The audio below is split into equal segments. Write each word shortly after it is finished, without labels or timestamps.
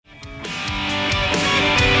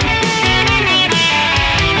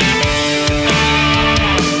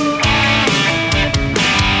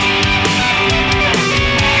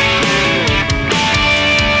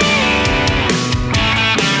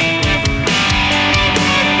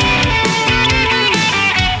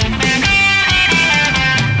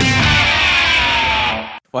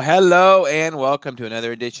Well, hello and welcome to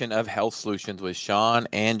another edition of Health Solutions with Sean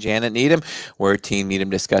and Janet Needham, where Team Needham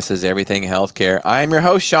discusses everything healthcare. I'm your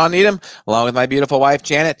host, Sean Needham, along with my beautiful wife,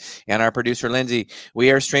 Janet, and our producer, Lindsay. We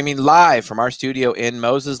are streaming live from our studio in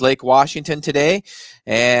Moses Lake, Washington today.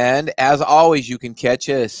 And as always, you can catch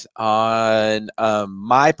us on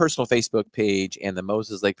my personal Facebook page and the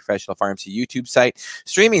Moses Lake Professional Pharmacy YouTube site,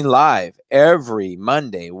 streaming live every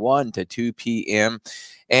Monday, 1 to 2 p.m.,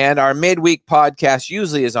 and our midweek podcast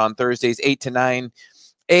usually is on Thursdays, 8 to 9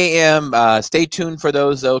 a.m. Stay tuned for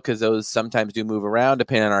those, though, because those sometimes do move around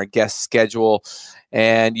depending on our guest schedule.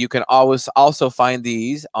 And you can always also find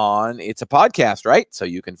these on, it's a podcast, right? So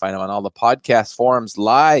you can find them on all the podcast forums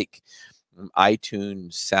like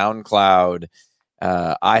iTunes, SoundCloud,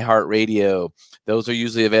 iHeartRadio. Those are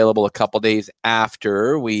usually available a couple days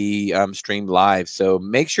after we stream live. So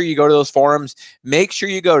make sure you go to those forums. Make sure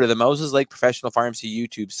you go to the Moses Lake Professional Pharmacy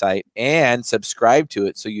YouTube site and subscribe to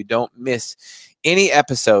it so you don't miss any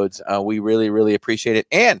episodes. We really, really appreciate it.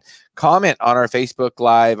 And comment on our Facebook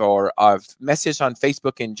Live or message on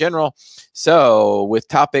Facebook in general. So with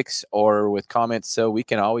topics or with comments, so we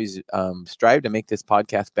can always strive to make this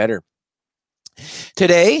podcast better.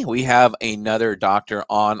 Today, we have another doctor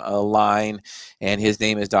on a line, and his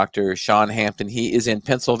name is Dr. Sean Hampton. He is in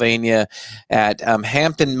Pennsylvania at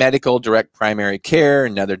Hampton Medical Direct Primary Care,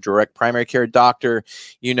 another direct primary care doctor.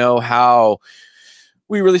 You know how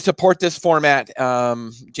we really support this format.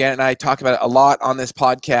 Janet and I talk about it a lot on this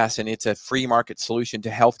podcast, and it's a free market solution to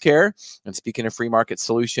healthcare. And speaking of free market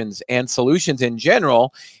solutions and solutions in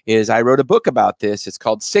general, I wrote a book about this. It's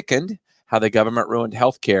called Sickened: How the Government Ruined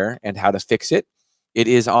Healthcare and How to Fix It. It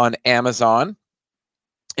is on Amazon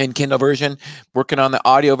in Kindle version, working on the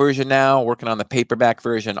audio version now, working on the paperback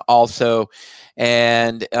version also.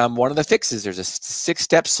 And one of the fixes, there's a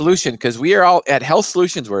 6-step solution, because we are all at Health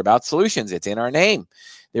Solutions. We're about solutions. It's in our name.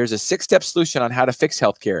 There's a 6-step solution on how to fix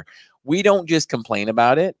healthcare. We don't just complain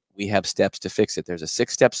about it. We have steps to fix it. There's a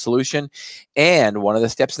 6-step solution. And one of the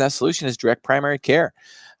steps in that solution is direct primary care.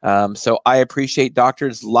 So I appreciate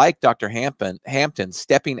doctors like Dr. Hampton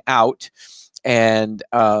stepping out and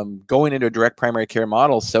going into a direct primary care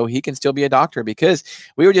model so he can still be a doctor, because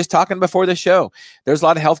we were just talking before the show. There's a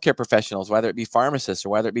lot of healthcare professionals, whether it be pharmacists or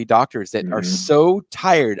whether it be doctors, that are so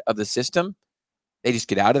tired of the system, they just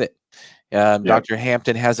get out of it. Dr.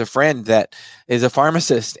 Hampton has a friend that is a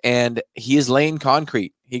pharmacist, and he is laying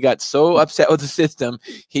concrete. He got so upset with the system,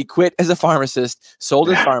 he quit as a pharmacist, sold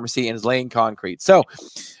his pharmacy, and is laying concrete. So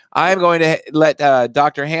I'm going to let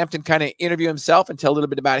Dr. Hampton kind of interview himself and tell a little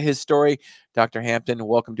bit about his story. Dr. Hampton,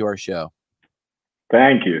 welcome to our show.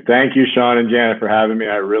 Thank you. Thank you, Sean and Janet, for having me.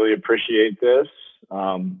 I really appreciate this.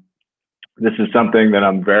 This is something that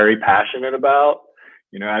I'm very passionate about.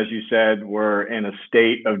 You know, as you said, we're in a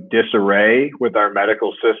state of disarray with our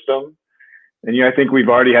medical system. And, I think we've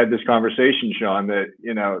already had this conversation, Sean, that,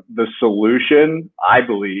 the solution, I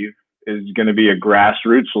believe, is going to be a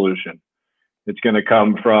grassroots solution. It's going to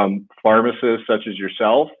come from pharmacists such as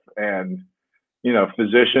yourself and,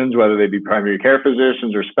 physicians, whether they be primary care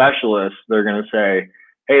physicians or specialists. They're going to say,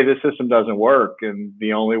 hey, this system doesn't work. And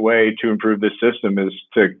the only way to improve this system is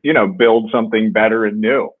to, build something better and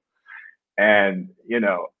new. And,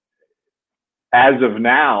 as of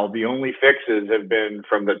now, the only fixes have been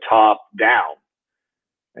from the top down.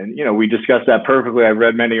 And, we discussed that perfectly. I've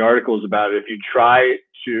read many articles about it. If you try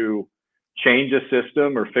to change a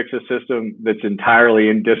system or fix a system that's entirely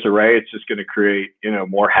in disarray, it's just going to create,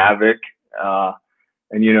 more havoc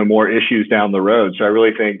and, more issues down the road. So I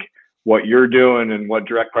really think what you're doing and what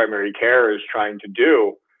direct primary care is trying to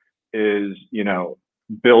do is,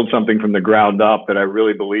 build something from the ground up that I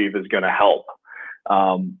really believe is going to help.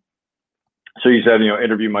 So you said,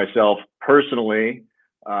 interview myself personally.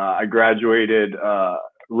 I graduated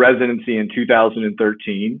residency in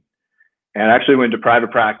 2013. And I actually went to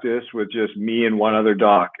private practice with just me and one other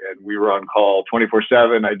doc, and we were on call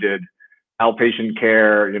 24/7. I did outpatient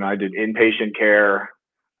care, I did inpatient care.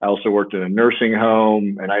 I also worked in a nursing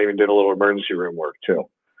home, and I even did a little emergency room work too.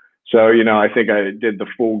 So, I think I did the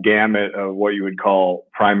full gamut of what you would call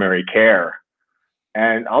primary care.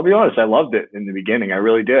 And I'll be honest, I loved it in the beginning. I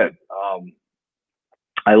really did.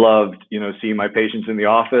 I loved, seeing my patients in the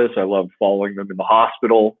office. I loved following them in the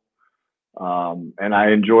hospital. And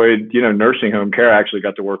I enjoyed, nursing home care. I actually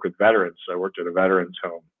got to work with veterans. So I worked at a veterans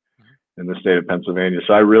home in the state of Pennsylvania.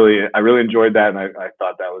 So I really enjoyed that. And I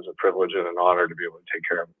thought that was a privilege and an honor to be able to take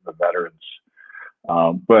care of the veterans.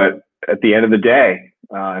 But at the end of the day,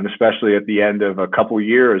 and especially at the end of a couple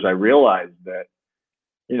years, I realized that,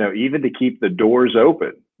 even to keep the doors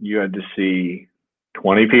open, you had to see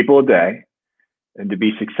 20 people a day. And to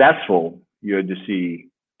be successful, you had to see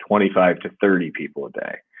 25 to 30 people a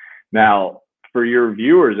day. Now, for your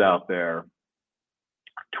viewers out there,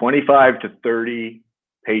 25 to 30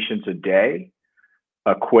 patients a day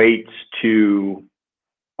equates to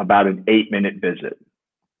about an 8-minute visit.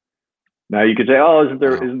 Now you could say, oh, isn't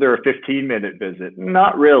there a 15-minute visit?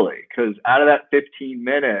 Not really, because out of that 15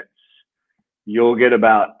 minutes, you'll get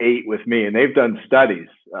about 8 with me. And they've done studies.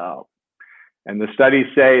 And the studies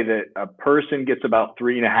say that a person gets about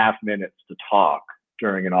 3.5 minutes to talk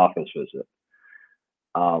during an office visit.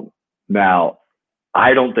 Now,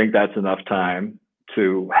 I don't think that's enough time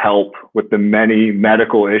to help with the many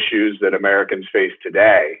medical issues that Americans face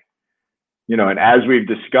today. And as we've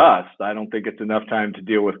discussed, I don't think it's enough time to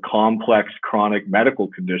deal with complex chronic medical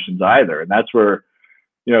conditions either. And that's where,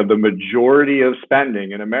 the majority of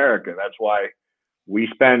spending in America, that's why we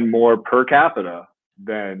spend more per capita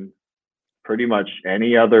than pretty much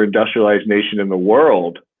any other industrialized nation in the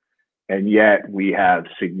world. And yet we have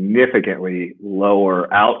significantly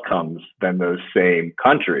lower outcomes than those same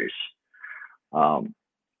countries.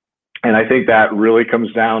 And I think that really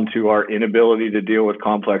comes down to our inability to deal with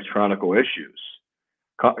complex chronic issues,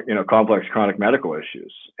 complex chronic medical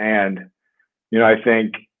issues. And, I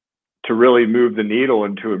think to really move the needle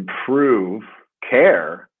and to improve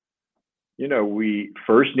care, we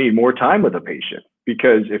first need more time with a patient,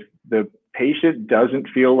 because if the patient doesn't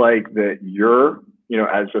feel like that you're,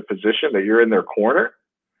 as a physician, that you're in their corner,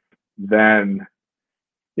 then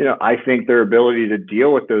I think their ability to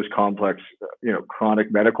deal with those complex,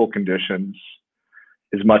 chronic medical conditions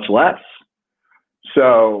is much less.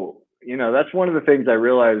 So, that's one of the things I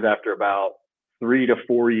realized after about 3 to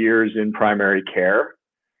 4 years in primary care,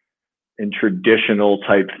 in traditional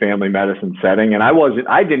type family medicine setting. And I wasn't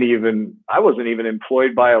even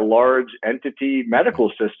employed by a large entity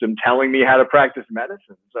medical system telling me how to practice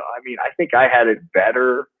medicine. So, I think I had it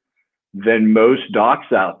better than most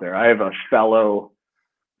docs out there. I have a fellow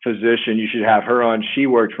physician, you should have her on. She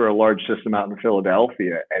worked for a large system out in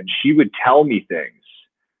Philadelphia, and she would tell me things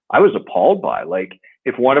I was appalled by. Like,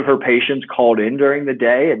 if one of her patients called in during the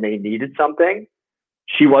day and they needed something,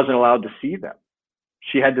 she wasn't allowed to see them.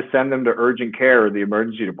 She had to send them to urgent care or the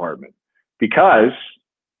emergency department, because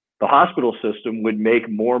the hospital system would make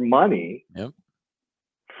more money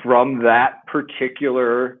from that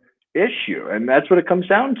particular issue. And that's what it comes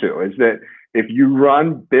down to, is that if you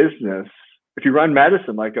run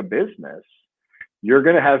medicine like a business, you're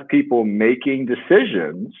going to have people making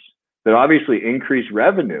decisions that obviously increase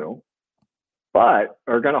revenue, but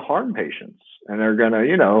are going to harm patients, and are going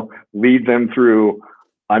to, lead them through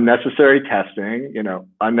unnecessary testing,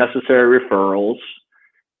 unnecessary referrals,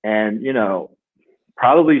 and,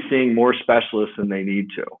 probably seeing more specialists than they need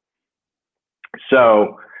to.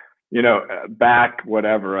 So, back,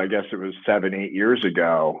 I guess it was 7-8 years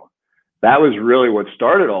ago, that was really what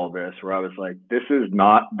started all this, where I was like, this is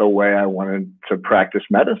not the way I wanted to practice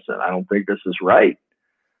medicine. I don't think this is right.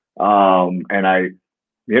 And I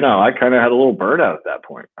kind of had a little burnout at that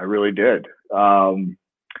point. I really did.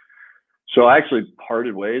 So I actually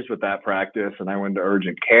parted ways with that practice, and I went to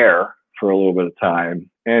urgent care for a little bit of time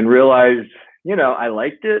and realized, I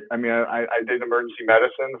liked it. I did emergency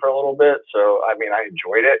medicine for a little bit. So, I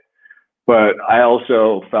enjoyed it. But I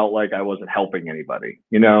also felt like I wasn't helping anybody,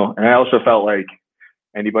 and I also felt like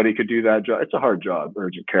anybody could do that job. It's a hard job,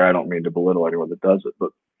 urgent care. I don't mean to belittle anyone that does it,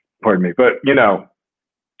 but pardon me. But,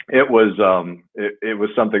 it was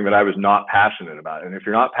something that I was not passionate about. And if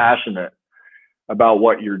you're not passionate about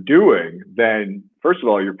what you're doing, then first of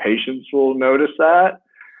all, your patients will notice that.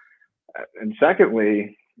 And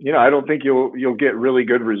secondly, I don't think you'll get really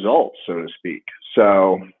good results, so to speak.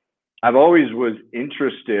 So I've always was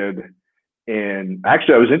interested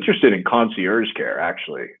I was interested in concierge care,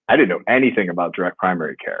 actually. I didn't know anything about direct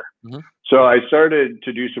primary care. Mm-hmm. So I started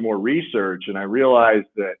to do some more research, and I realized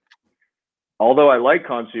that although I like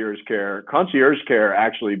concierge care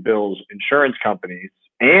actually bills insurance companies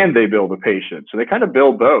and they bill the patient. So they kind of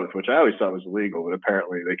bill both, which I always thought was illegal, but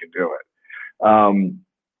apparently they can do it.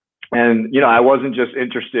 And, I wasn't just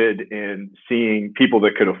interested in seeing people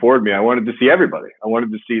that could afford me. I wanted to see everybody. I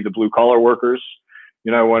wanted to see the blue collar workers.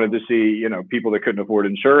 I wanted to see, people that couldn't afford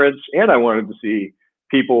insurance, and I wanted to see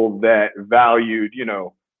people that valued,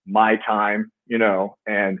 my time,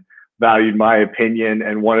 and valued my opinion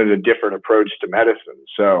and wanted a different approach to medicine.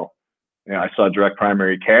 So, I saw direct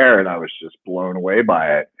primary care, and I was just blown away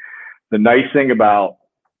by it. The nice thing about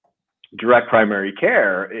direct primary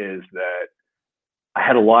care is that I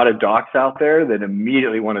had a lot of docs out there that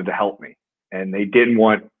immediately wanted to help me, and they didn't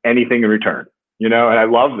want anything in return, and I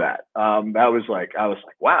love that. I was like,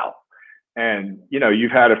 wow. And,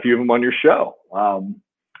 you've had a few of them on your show.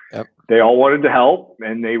 Yep. They all wanted to help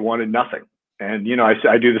and they wanted nothing. And, you know,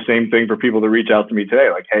 I do the same thing for people that reach out to me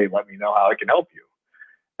today, like, hey, let me know how I can help you.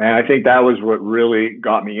 And I think that was what really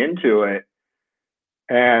got me into it.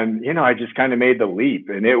 And, you know, I just kind of made the leap,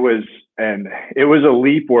 and it was a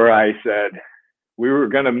leap where I said, we were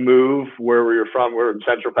going to move where we were from. We're in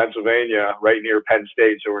central Pennsylvania, right near Penn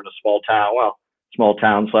State. So we're in a small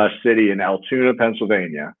town / city in Altoona,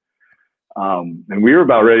 Pennsylvania. And we were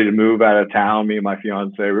about ready to move out of town. Me and my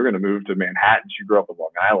fiance, we were going to move to Manhattan. She grew up in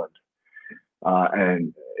Long Island.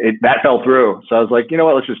 And that fell through. So I was like, you know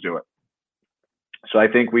what, let's just do it. So I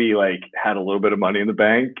think we like had a little bit of money in the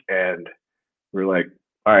bank, and we were like,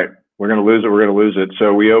 all right, we're going to lose it. We're going to lose it.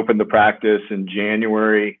 So we opened the practice in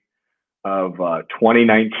January of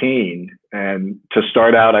 2019. And to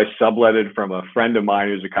start out, I subletted from a friend of mine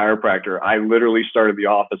who's a chiropractor. I literally started the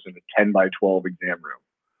office in a 10 by 12 exam room,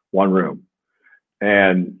 one room,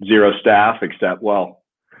 and 0 staff except, well,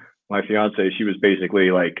 my fiance, she was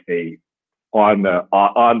basically like a on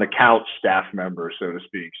the couch staff member, so to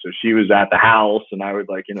speak. So she was at the house, and I would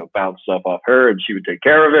like, you know, bounce stuff off her, and she would take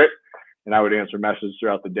care of it, and I would answer messages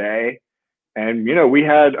throughout the day. And, you know, we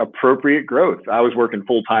had appropriate growth. I was working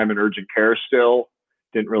full time in urgent care still.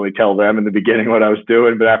 Didn't really tell them in the beginning what I was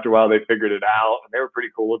doing, but after a while they figured it out, and they were pretty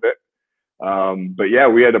cool with it. But yeah,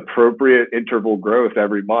 we had appropriate interval growth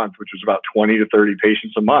every month, which was about 20 to 30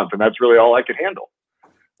 patients a month. And that's really all I could handle.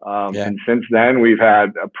 And since then we've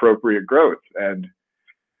had appropriate growth. And,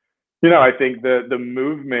 you know, I think the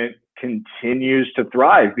movement continues to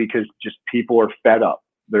thrive because just people are fed up.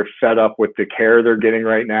 They're fed up with the care they're getting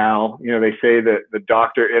right now. You know, they say that the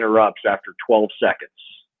doctor interrupts after 12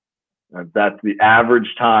 seconds. That's the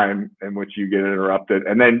average time in which you get interrupted.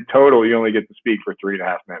 And then total, you only get to speak for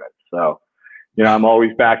 3.5 minutes. So, you know, I'm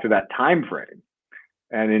always back to that time frame.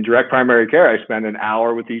 And in direct primary care, I spend an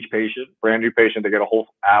hour with each patient, brand new patient. They get a whole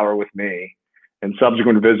hour with me. And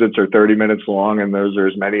subsequent visits are 30 minutes long, and those are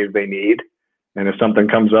as many as they need. And if something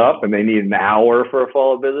comes up and they need an hour for a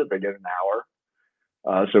follow-up visit, they get an hour.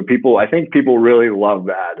 So I think people really love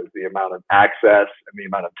that, is the amount of access and the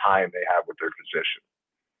amount of time they have with their physician.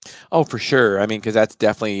 Oh, for sure. I mean, because that's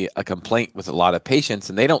definitely a complaint with a lot of patients,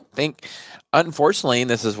 and they don't think, unfortunately, and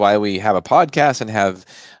this is why we have a podcast and have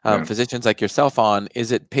physicians like yourself on, is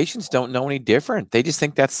that patients don't know any different. They just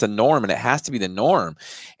think that's the norm, and it has to be the norm.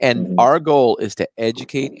 And our goal is to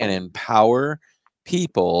educate and empower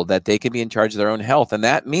people that they can be in charge of their own health. And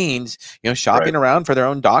that means, you know, shopping around for their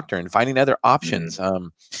own doctor and finding other options.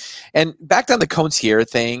 And back on the concierge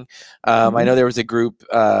thing, I know there was a group,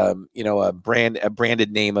 you know, a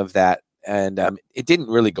branded name of that, and it didn't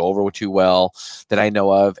really go over too well that I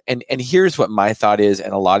know of. And here's what my thought is,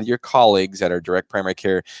 and a lot of your colleagues that are direct primary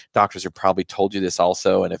care doctors have probably told you this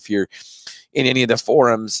also. And if you're in any of the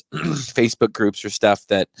forums, Facebook groups or stuff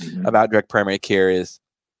that about direct primary care is,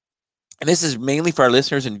 and this is mainly for our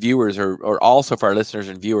listeners and viewers, or also for our listeners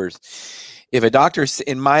and viewers. If a doctor,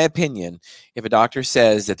 in my opinion, if a doctor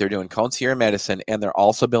says that they're doing concierge medicine and they're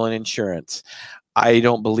also billing insurance, I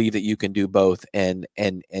don't believe that you can do both and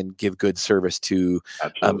give good service to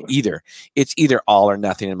either. It's either all or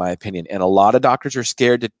nothing, in my opinion. And a lot of doctors are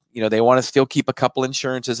scared to, you know, they want to still keep a couple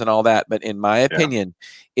insurances and all that. But in my opinion,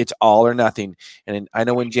 it's all or nothing. And I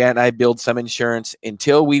know when Jan and I billed some insurance,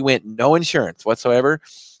 until we went no insurance whatsoever,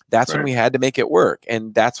 that's when we had to make it work.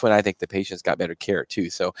 And that's when I think the patients got better care too.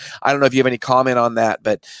 So I don't know if you have any comment on that,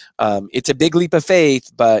 but it's a big leap of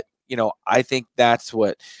faith. But, you know, I think that's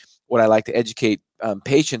what I like to educate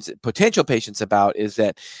potential patients about, is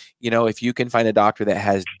that, you know, if you can find a doctor that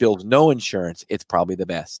has billed no insurance, it's probably the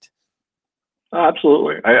best.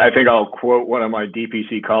 Absolutely. I think I'll quote one of my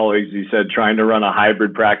DPC colleagues. He said, trying to run a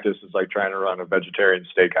hybrid practice is like trying to run a vegetarian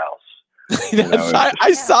steakhouse.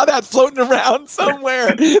 I saw that floating around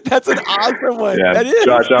somewhere. That's an awesome one. Yeah, that is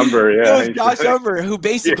Josh Umber. Yeah, it was Josh Umber, who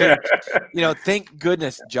basically, you know, thank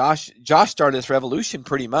goodness Josh started this revolution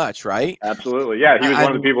pretty much, right? Absolutely. Yeah, he was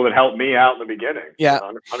one of the people that helped me out in the beginning. Yeah,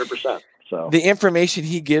 100%. So the information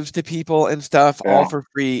he gives to people and stuff, all for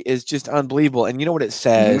free, is just unbelievable. And you know what it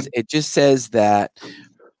says? It just says that,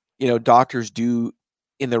 you know, doctors do,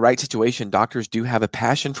 in the right situation, doctors do have a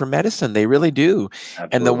passion for medicine. They really do.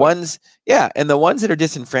 Absolutely. And the ones that are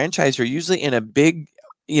disenfranchised are usually in a big,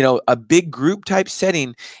 you know, a big group type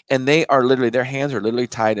setting, and they are literally, their hands are literally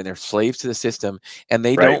tied and they're slaves to the system, and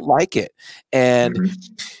they don't like it. And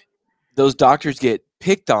those doctors get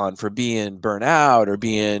picked on for being burnt out or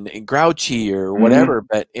being grouchy or whatever.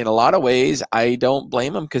 But in a lot of ways, I don't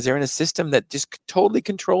blame them, because they're in a system that just totally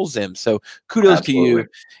controls them. So kudos to you,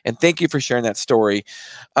 and thank you for sharing that story.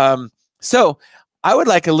 So I would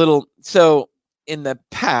like so in the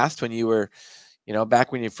past, when you were,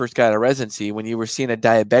 back when you first got out of residency, when you were seeing a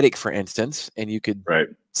diabetic, for instance, and you could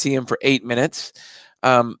see him for 8 minutes.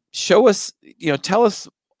 Show us, tell us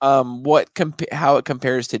how it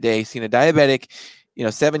compares today, seeing a diabetic,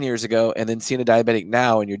 7 years ago, and then seeing a diabetic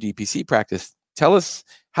now in your DPC practice. Tell us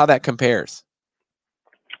how that compares.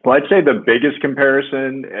 Well, I'd say the biggest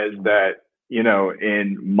comparison is that,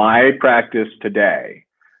 in my practice today,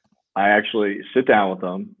 I actually sit down with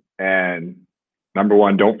them and, number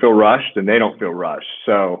one, don't feel rushed, and they don't feel rushed.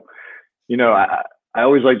 So, I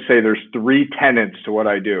always like to say there's 3 tenets to what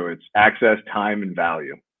I do. It's access, time, and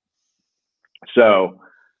value. So,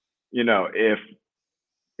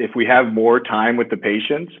 if we have more time with the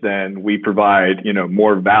patients, then we provide,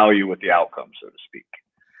 more value with the outcome, so to speak.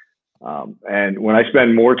 And when I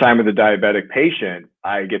spend more time with a diabetic patient,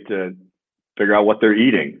 I get to figure out what they're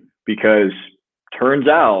eating, because turns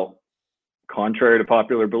out, contrary to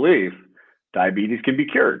popular belief, diabetes can be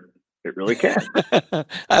cured. It really can.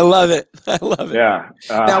 I love it. I love it. Yeah.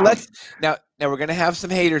 Now we're going to have some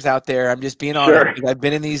haters out there. I'm just being honest. Sure. I've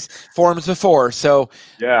been in these forums before. So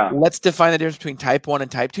let's define the difference between type 1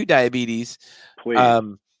 and type 2 diabetes. Please.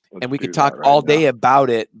 And we could talk all day about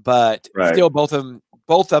it, but still both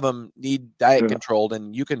of them need diet controlled,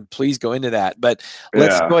 and you can please go into that. But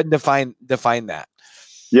let's go ahead and define that.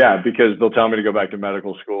 Yeah, because they'll tell me to go back to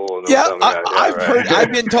medical school. And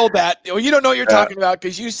I've been told that. Well, you don't know what you're talking about,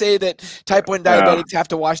 because you say that type 1 diabetics have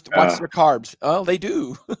to watch their carbs. Oh, they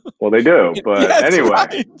do. Well, they do, but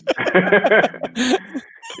anyway.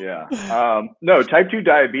 Right. No, type 2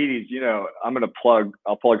 diabetes,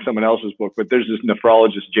 I'll plug someone else's book, but there's this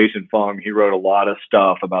nephrologist, Jason Fung. He wrote a lot of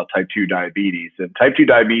stuff about type 2 diabetes, and type 2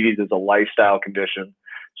 diabetes is a lifestyle condition.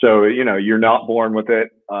 So, you're not born with it.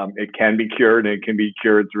 It can be cured, and it can be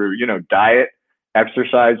cured through, diet,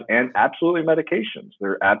 exercise, and absolutely medications.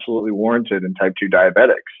 They're absolutely warranted in type 2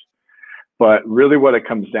 diabetics. But really what it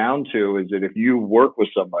comes down to is that if you work with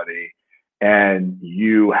somebody and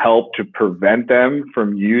you help to prevent them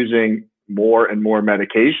from using more and more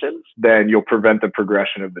medications, then you'll prevent the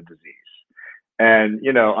progression of the disease. And,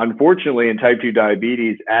 unfortunately, in type 2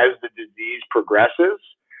 diabetes, as the disease progresses,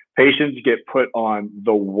 patients get put on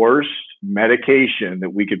the worst medication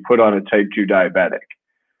that we could put on a type 2 diabetic.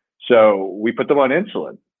 So we put them on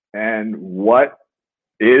insulin. And what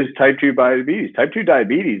is type 2 diabetes? Type 2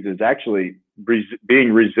 diabetes is actually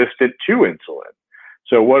being resistant to insulin.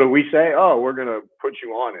 So what do we say? Oh, we're going to put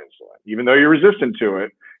you on insulin, even though you're resistant to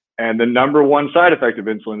it. And the number one side effect of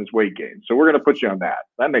insulin is weight gain. So we're going to put you on that.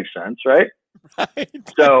 That makes sense, right? Right.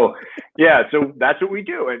 So that's what we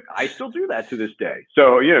do. And I still do that to this day.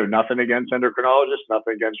 So, nothing against endocrinologists,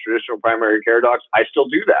 nothing against traditional primary care docs. I still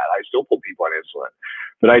do that. I still put people on insulin.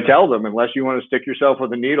 But I tell them, unless you want to stick yourself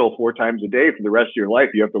with a needle 4 times a day for the rest of your life,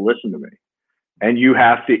 you have to listen to me. And you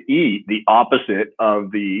have to eat the opposite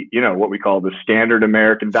of the, what we call the standard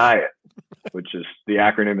American diet, which is, the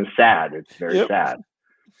acronym is SAD. It's very sad.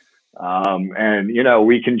 And,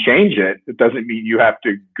 we can change it. It doesn't mean you have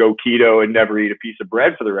to go keto and never eat a piece of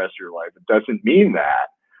bread for the rest of your life. It doesn't mean that,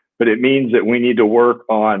 but it means that we need to work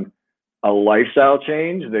on a lifestyle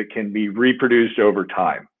change that can be reproduced over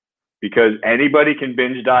time, because anybody can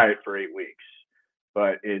binge diet for 8 weeks,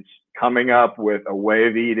 but it's coming up with a way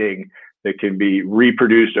of eating that can be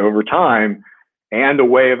reproduced over time, and a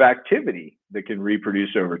way of activity that can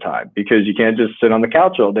reproduce over time, because you can't just sit on the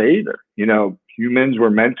couch all day either. Humans were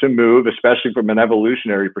meant to move, especially from an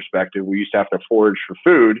evolutionary perspective. We used to have to forage for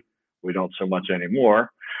food. We don't so much anymore,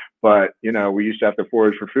 but, we used to have to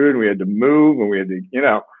forage for food, and we had to move, and we had to,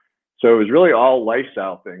 so it was really all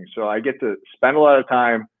lifestyle things. So I get to spend a lot of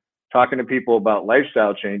time talking to people about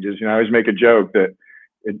lifestyle changes. I always make a joke that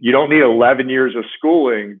you don't need 11 years of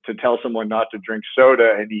schooling to tell someone not to drink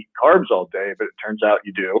soda and eat carbs all day, but it turns out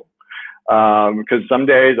you do. Because some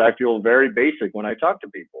days I feel very basic when I talk to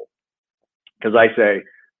people, because I say,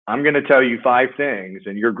 I'm going to tell you 5 things,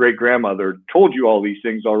 and your great grandmother told you all these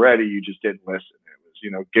things already. You just didn't listen.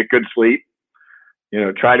 It was, get good sleep,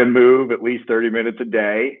 try to move at least 30 minutes a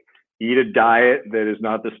day, eat a diet that is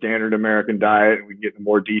not the standard American diet. We can get into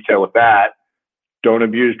more detail with that. Don't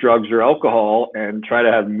abuse drugs or alcohol, and try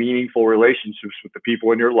to have meaningful relationships with the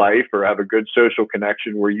people in your life, or have a good social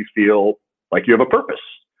connection where you feel like you have a purpose.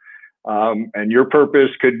 And your purpose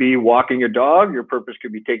could be walking a dog. Your purpose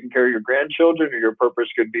could be taking care of your grandchildren, or your purpose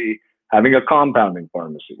could be having a compounding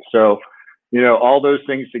pharmacy. So, all those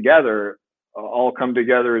things together all come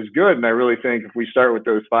together as good. And I really think if we start with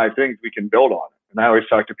those 5 things, we can build on it. And I always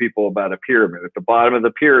talk to people about a pyramid. At the bottom of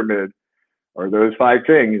the pyramid are those 5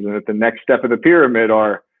 things. And at the next step of the pyramid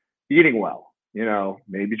are eating well,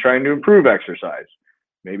 maybe trying to improve exercise,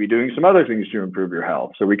 maybe doing some other things to improve your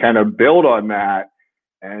health. So we kind of build on that.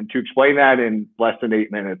 And to explain that in less than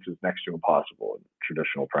 8 minutes is next to impossible in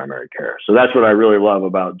traditional primary care. So that's what I really love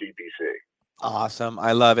about DPC. Awesome.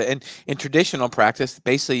 I love it. And in traditional practice,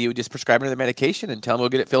 basically you would just prescribe another medication and tell them we'll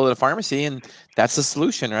get it filled at a pharmacy, and that's the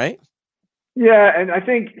solution, right? Yeah, and I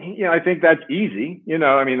think that's easy.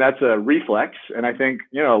 I mean, that's a reflex, and I think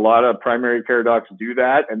a lot of primary care docs do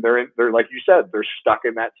that, and they're like you said, they're stuck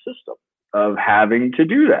in that system of having to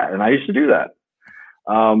do that, and I used to do that.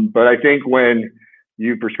 But I think when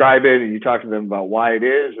you prescribe it and you talk to them about why it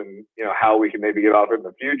is, and how we can maybe get off it in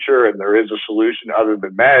the future, and there is a solution other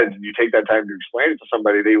than meds, and you take that time to explain it to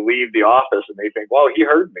somebody, they leave the office and they think, well, he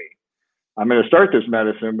heard me. I'm going to start this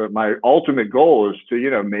medicine, but my ultimate goal is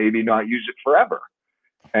to, maybe not use it forever.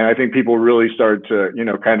 And I think people really start to,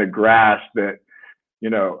 kind of grasp that,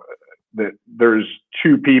 that there's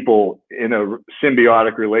two people in a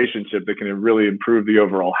symbiotic relationship that can really improve the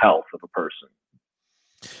overall health of a person.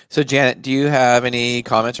 So, Janet, do you have any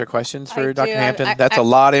comments or questions for Dr. Hampton? That's a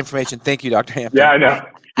lot of information. Thank you, Dr. Hampton. Yeah, I know.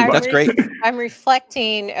 That's great. I'm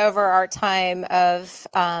reflecting over our time of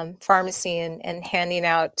pharmacy and handing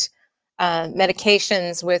out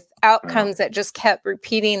medications with outcomes that just kept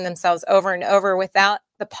repeating themselves over and over without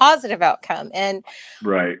the positive outcome. And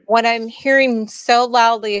what I'm hearing so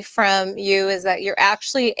loudly from you is that you're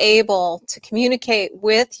actually able to communicate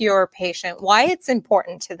with your patient why it's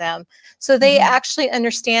important to them, so they actually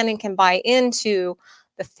understand and can buy into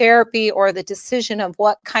the therapy or the decision of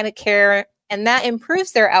what kind of care, and that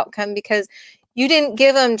improves their outcome because you didn't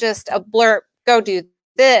give them just a blurb, go do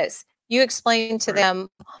this. You explained to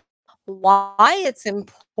them why it's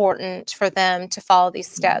important for them to follow these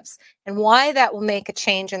steps and why that will make a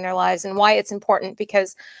change in their lives, and why it's important,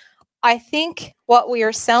 because I think what we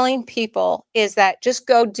are selling people is that just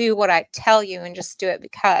go do what I tell you and just do it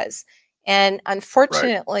because. And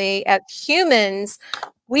unfortunately, as humans,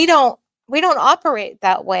 we don't operate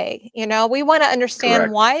that way. We want to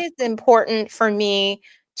understand why it's important for me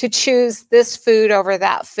to choose this food over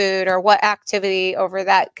that food, or what activity over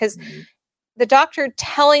that, because the doctor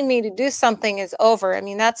telling me to do something is over. I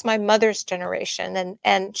mean, that's my mother's generation,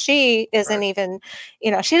 and she isn't even,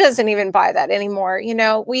 she doesn't even buy that anymore.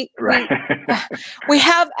 We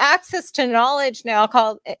have access to knowledge now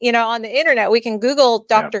called, on the internet. We can Google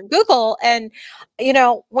Dr. Google. And,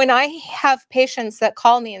 when I have patients that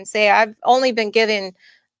call me and say, I've only been given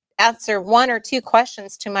answer 1 or 2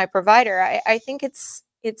 questions to my provider, I think it's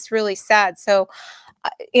really sad. So,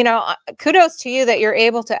 kudos to you that you're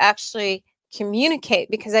able to actually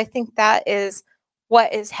communicate, because I think that is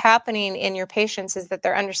what is happening in your patients, is that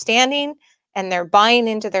they're understanding and they're buying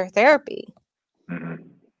into their therapy.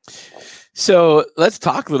 So let's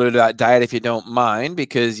talk a little bit about diet, if you don't mind,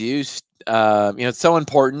 because it's so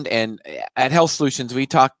important. And at Health Solutions, we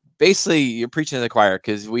talk, basically you're preaching to the choir,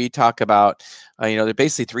 because we talk about, there are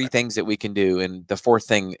basically 3 things that we can do. And the 4th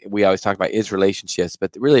thing we always talk about is relationships, but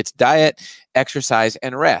really it's diet, exercise,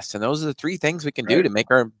 and rest. And those are the 3 things we can do to make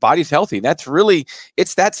our bodies healthy. That's really,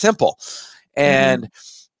 it's that simple. And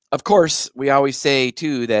of course, we always say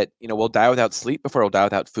too, that, we'll die without sleep before we'll die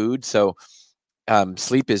without food. So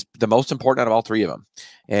sleep is the most important out of all 3 of them.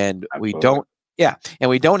 And we don't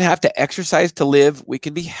have to exercise to live. We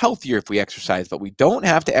can be healthier if we exercise, but we don't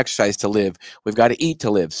have to exercise to live. We've got to eat to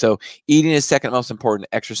live. So eating is second most important,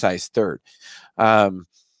 exercise third.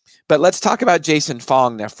 But let's talk about Jason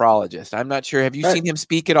Fong, nephrologist. I'm not sure. Have you seen him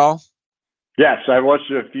speak at all? Yes, I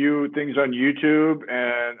watched a few things on YouTube,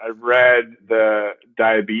 and I've read the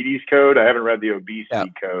diabetes code. I haven't read the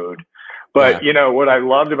obesity code. But, what I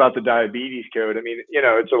loved about the diabetes code, I mean,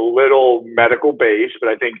 it's a little medical based, but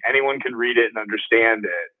I think anyone can read it and understand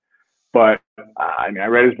it. But I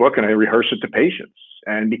read his book and I rehearse it to patients.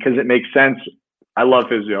 And because it makes sense, I love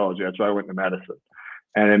physiology. That's why I went into medicine.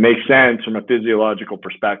 And it makes sense from a physiological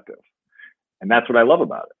perspective. And that's what I love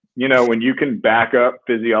about it. When you can back up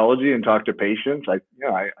physiology and talk to patients, I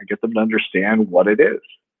get them to understand what it is.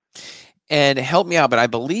 And help me out, but I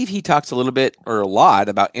believe he talks a little bit or a lot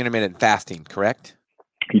about intermittent fasting, correct?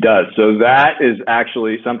 He does. So that is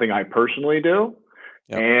actually something I personally do.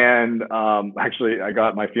 And actually, I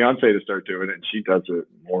got my fiance to start doing it, and she does it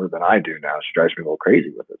more than I do now. She drives me a little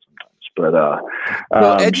crazy with it sometimes. But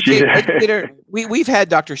educator, we've had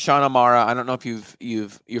Dr. Sean Amara. I don't know if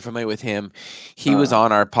you're familiar with him. He was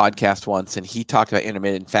on our podcast once, and he talked about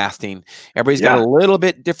intermittent fasting. Everybody's got a little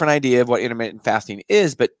bit different idea of what intermittent fasting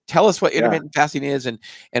is, but tell us what intermittent fasting is and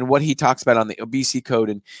what he talks about on the obesity code,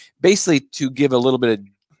 and basically to give a little bit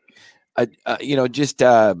of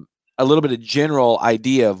a little bit of general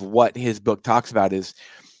idea of what his book talks about is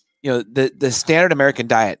you know, the standard American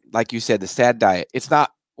diet, like you said, the SAD diet, it's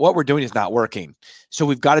not, what we're doing is not working. So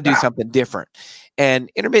we've got to do something different.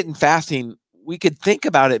 And intermittent fasting, we could think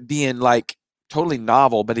about it being like totally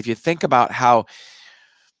novel, but if you think about how,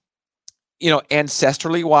 you know,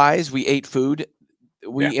 ancestrally wise, we ate food,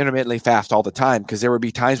 we intermittently fast all the time because there would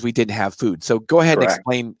be times we didn't have food. So go ahead and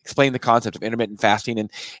explain the concept of intermittent fasting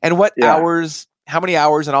and what hours, how many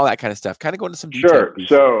hours and all that kind of stuff. Kind of go into some detail. Sure.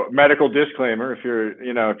 So medical disclaimer, if you're,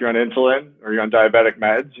 you know, if you're on insulin or you're on diabetic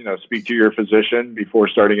meds, you know, speak to your physician before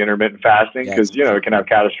starting intermittent fasting because, you know, it can have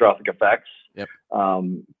catastrophic effects. Yep.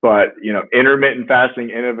 But, you know, intermittent fasting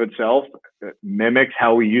in of itself mimics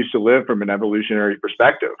how we used to live from an evolutionary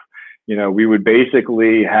perspective. You know, we would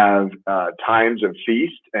basically have times of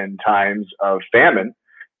feast and times of famine,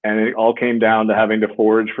 and it all came down to having to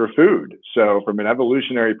forage for food. So from an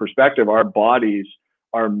evolutionary perspective, our bodies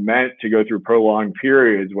are meant to go through prolonged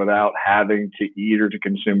periods without having to eat or to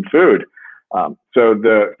consume food. So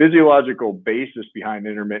the physiological basis behind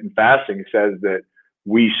intermittent fasting says that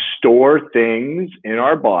we store things in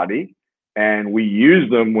our body and we use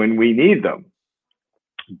them when we need them.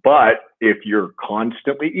 But if you're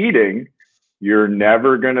constantly eating, you're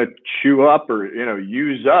never going to chew up or, you know,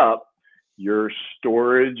 use up your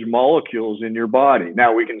storage molecules in your body.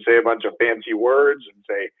 Now we can say a bunch of fancy words and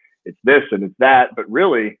say it's this and it's that, but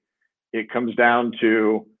really it comes down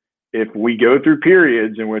to if we go through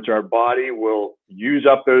periods in which our body will use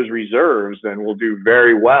up those reserves, then we'll do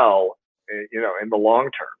very well, you know, in the long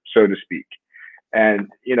term, so to speak. And,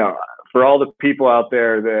 you know, for all the people out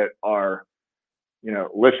there that are, you know,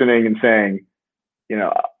 listening and saying, you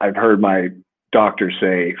know, I've heard my doctor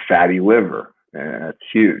say fatty liver, and that's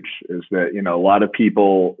huge, is that, you know, a lot of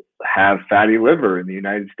people have fatty liver in the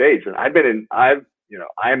United States. And you know,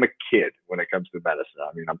 I'm a kid when it comes to medicine.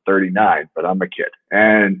 I mean, I'm 39, but I'm a kid.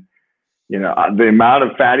 And, you know, the amount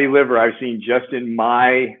of fatty liver I've seen just in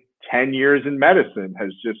my 10 years in medicine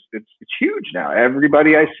has just, it's huge now.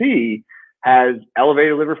 Everybody I see has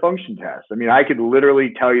elevated liver function tests. I mean, I could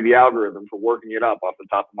literally tell you the algorithm for working it up off the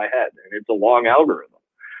top of my head, and it's a long algorithm.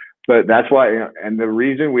 But that's why, you know, and the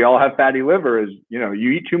reason we all have fatty liver is, you know, you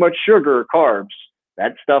eat too much sugar or carbs,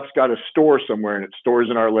 that stuff's got to store somewhere, and it stores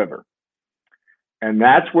in our liver. And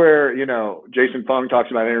that's where, you know, Jason Fung talks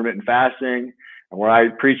about intermittent fasting. And where I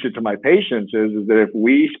preach it to my patients is that if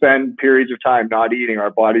we spend periods of time not eating,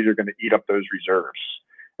 our bodies are going to eat up those reserves.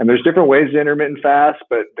 And there's different ways to intermittent fast,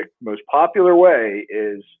 but the most popular way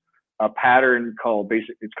is a pattern called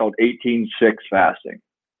it's called 18-6 fasting.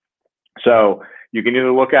 So you can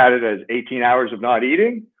either look at it as 18 hours of not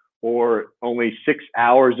eating or only 6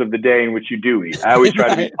 hours of the day in which you do eat. I always try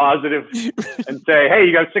to be positive and say, hey,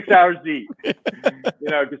 you got 6 hours to eat, you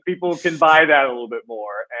know, because people can buy that a little bit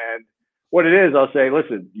more. And what it is, I'll say,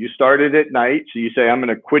 listen, you started at night. So you say, I'm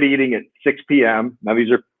going to quit eating at 6 p.m. Now, these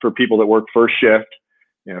are for people that work first shift.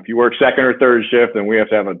 You know, if you work second or third shift, then we have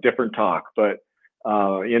to have a different talk. But,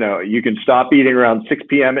 you know, you can stop eating around 6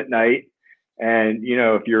 p.m. at night. And, you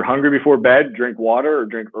know, if you're hungry before bed, drink water or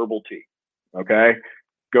drink herbal tea. Okay.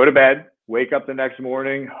 Go to bed, wake up the next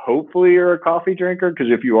morning. Hopefully you're a coffee drinker, because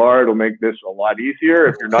if you are, it'll make this a lot easier.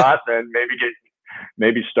 If you're not, then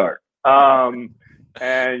maybe start.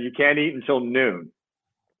 And you can't eat until noon.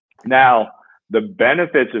 Now, the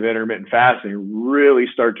benefits of intermittent fasting really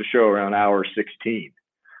start to show around hour 16.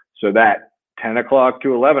 So that 10 o'clock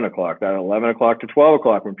to 11 o'clock, that 11 o'clock to 12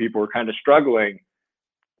 o'clock, when people are kind of struggling,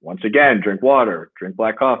 once again, drink water, drink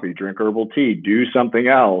black coffee, drink herbal tea, do something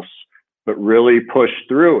else, but really push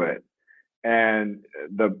through it. And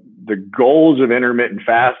the goals of intermittent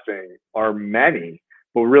fasting are many,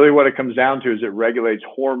 but really what it comes down to is it regulates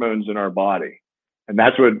hormones in our body. And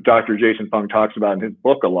that's what Dr. Jason Fung talks about in his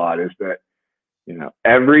book a lot, is that, you know,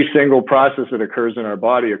 every single process that occurs in our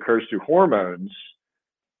body occurs through hormones,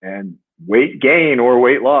 and weight gain or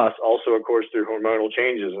weight loss also occurs through hormonal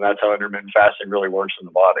changes. And that's how intermittent fasting really works in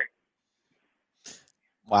the body.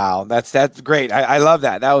 Wow. That's great. I love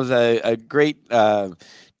that. That was a great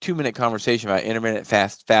 2-minute conversation about intermittent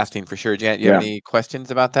fasting for sure. Janet, you have any questions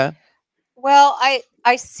about that? Well,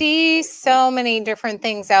 I see so many different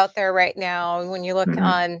things out there right now when you look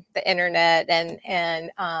on the internet, and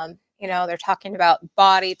you know, they're talking about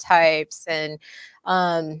body types and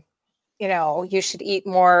you know, you should eat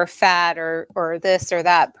more fat or this or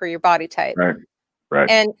that per your body type. Right.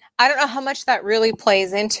 And I don't know how much that really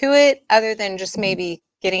plays into it, other than just maybe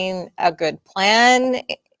getting a good plan.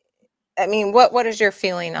 I mean, what is your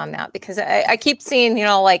feeling on that? Because I keep seeing, you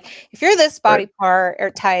know, like if you're this body part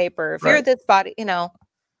or type, or if you're this body, you know.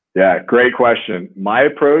 Yeah, great question. My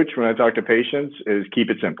approach when I talk to patients is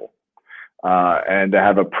keep it simple. and to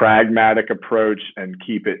have a pragmatic approach and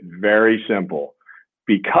keep it very simple.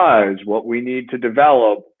 Because what we need to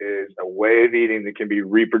develop is a way of eating that can be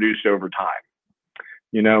reproduced over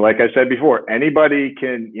time. Like I said before, anybody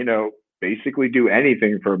can, basically do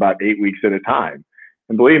anything for about 8 weeks at a time.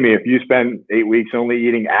 And believe me, if you spend 8 weeks only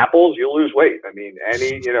eating apples, you'll lose weight. I mean,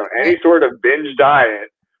 any sort of binge diet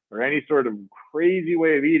or any sort of crazy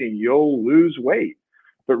way of eating, you'll lose weight.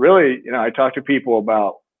 But really, I talk to people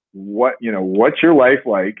about what's your life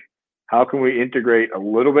like? How can we integrate a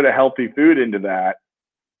little bit of healthy food into that?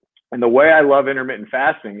 And the way I love intermittent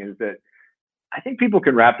fasting is that I think people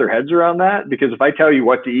can wrap their heads around that, because if I tell you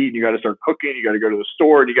what to eat, and you got to start cooking, you got to go to the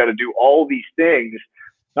store, and you got to do all these things,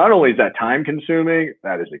 not only is that time consuming,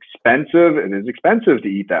 that is expensive. It is expensive to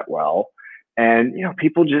eat that well. And,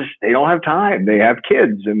 people they don't have time. They have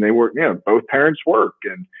kids and they work, both parents work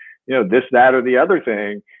and, this, that, or the other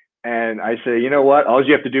thing. And I say, you know what? All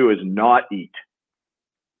you have to do is not eat.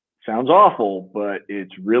 Sounds awful, but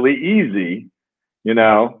it's really easy,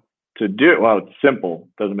 to do. Well, it's simple.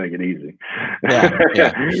 Doesn't make it easy. Yeah.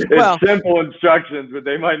 It's simple instructions, but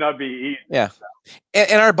they might not be easy. Yeah.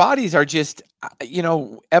 And our bodies are just,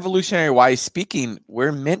 evolutionary wise speaking,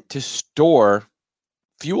 we're meant to store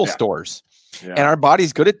fuel stores. Yeah. And our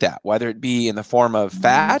body's good at that, whether it be in the form of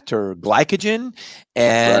fat or glycogen.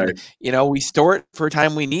 And, we store it for a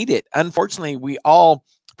time we need it. Unfortunately, we all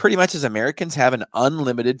pretty much as Americans have an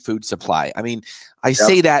unlimited food supply. I mean, I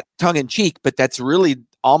say that tongue in cheek, but that's really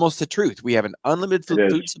almost the truth. We have an unlimited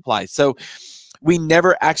food supply. So we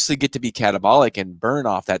never actually get to be catabolic and burn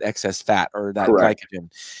off that excess fat or that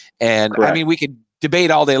glycogen. And I mean, we could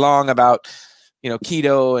debate all day long about,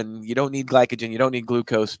 keto and you don't need glycogen, you don't need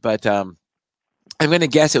glucose, but I'm going to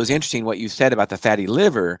guess it was interesting what you said about the fatty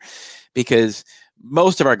liver, because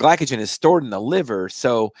most of our glycogen is stored in the liver.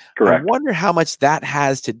 So I wonder how much that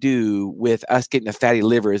has to do with us getting a fatty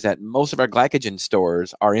liver, is that most of our glycogen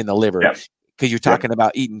stores are in the liver. Because you're talking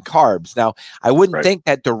about eating carbs. Now, I wouldn't think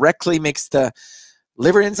that directly makes the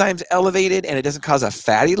liver enzymes elevated and it doesn't cause a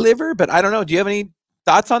fatty liver, but I don't know. Do you have any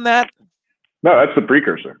thoughts on that? No, that's the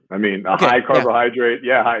precursor. I mean, high carbohydrate,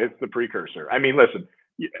 it's the precursor. I mean, listen,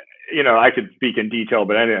 I could speak in detail,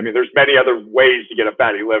 but I mean, there's many other ways to get a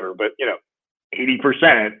fatty liver, but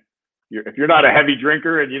 80%, if you're not a heavy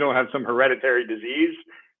drinker and you don't have some hereditary disease,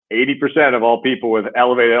 80% of all people with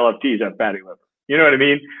elevated LFTs have fatty liver. You know what I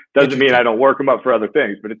mean? Doesn't mean I don't work them up for other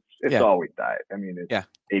things, but it's always diet. I mean, it's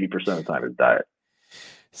 80% of the time is diet.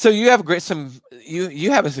 So you have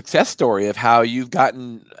you have a success story of how you've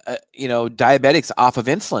gotten diabetics off of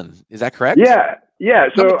insulin. Is that correct? Yeah.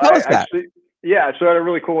 So tell us that. So I had a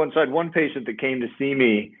really cool inside. One patient that came to see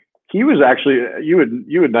me, he was actually, you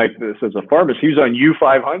would like this as a pharmacist. He was on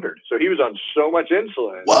U500, so he was on so much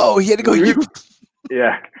insulin. Whoa, he had to go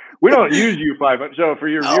Yeah. We don't use U500. So for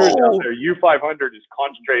your viewers out there, U500 is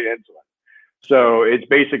concentrated insulin. So it's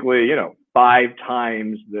basically, 5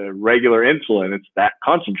 times the regular insulin. It's that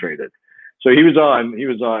concentrated. So he was on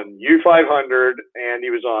U500 and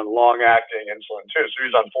he was on long-acting insulin too. So he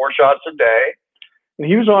was on 4 shots a day, and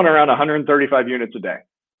he was on around 135 units a day.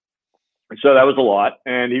 So that was a lot.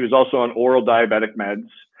 And he was also on oral diabetic meds.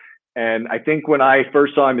 And I think when I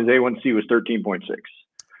first saw him, his A1C was 13.6.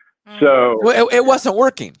 So it wasn't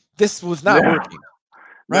working. This was not working.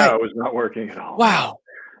 Right? No, it was not working at all. Wow.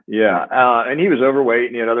 Yeah. And he was overweight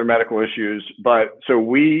and he had other medical issues. But so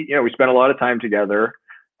we spent a lot of time together.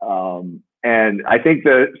 And I think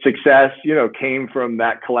the success, came from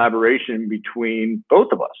that collaboration between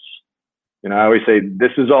both of us. I always say,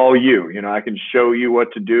 this is all you. I can show you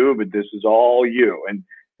what to do, but this is all you. And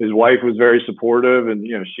his wife was very supportive, and,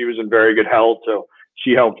 she was in very good health. So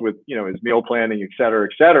she helped with, his meal planning, et cetera,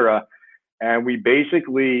 et cetera. And we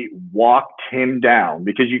basically walked him down,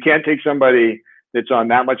 because you can't take somebody that's on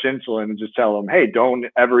that much insulin and just tell them, hey, don't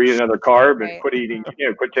ever eat another carb and quit eating,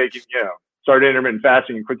 quit taking, start intermittent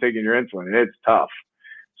fasting and quit taking your insulin. And it's tough.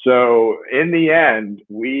 So in the end,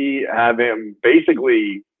 we have him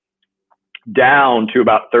basically down to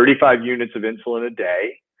about 35 units of insulin a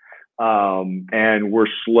day. And we're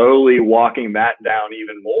slowly walking that down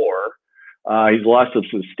even more. He's lost a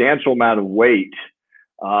substantial amount of weight.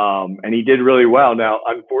 And he did really well. Now,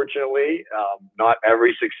 unfortunately, not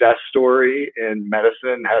every success story in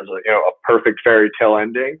medicine has a perfect fairy tale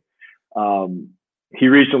ending. He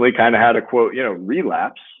recently kind of had a quote,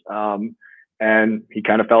 relapse, and he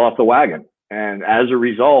kind of fell off the wagon. And as a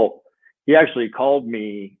result, he actually called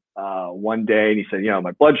me one day and he said,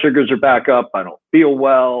 my blood sugars are back up. I don't feel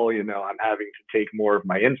well. I'm having to take more of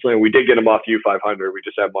my insulin. We did get him off U500. We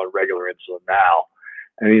just have him on regular insulin now.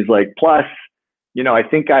 And he's like, plus, I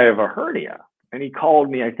think I have a hernia. And he called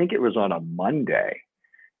me, I think it was on a Monday.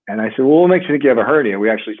 And I said, well, what makes you think you have a hernia? We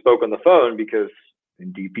actually spoke on the phone because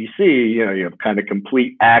in DPC, you know, you have kind of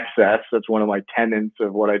complete access. That's one of my tenets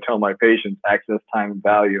of what I tell my patients, access, time, and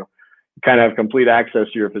value. You kind of have complete access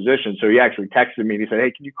to your physician. So he actually texted me and he said,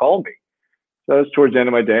 hey, can you call me? So it was towards the end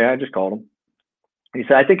of my day. I just called him. He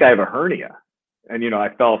said, I think I have a hernia. And, you know, I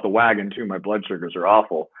fell off the wagon too. My blood sugars are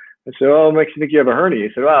awful. I said, oh, what makes you think you have a hernia?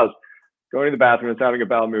 He said, well, I was going to the bathroom, I was having a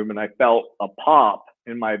bowel movement. I felt a pop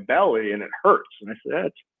in my belly and it hurts. And I said,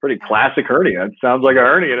 that's pretty classic hernia. It sounds like a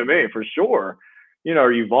hernia to me for sure. You know,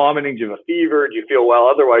 are you vomiting? Do you have a fever? Do you feel well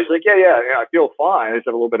otherwise? He's like, yeah, I feel fine. I just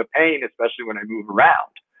have a little bit of pain, especially when I move around.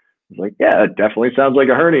 I was like, yeah, it definitely sounds like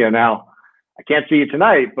a hernia. Now, I can't see you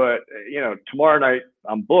tonight, but, you know, tomorrow night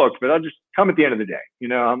I'm booked, but I'll just come at the end of the day. You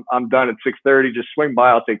know, I'm done at 6:30. Just swing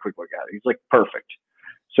by. I'll take a quick look at it. He's like, perfect.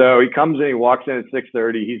 So he comes in, he walks in at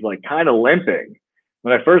 6:30. He's like kind of limping.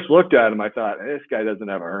 When I first looked at him, I thought, this guy doesn't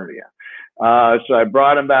have a hernia. So I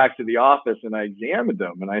brought him back to the office and I examined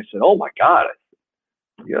him and I said, oh my God,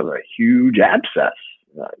 you have a huge abscess.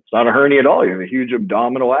 It's not a hernia at all. You have a huge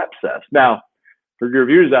abdominal abscess. Now, for your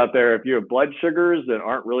viewers out there, if you have blood sugars that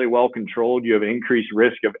aren't really well controlled, you have an increased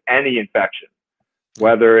risk of any infection,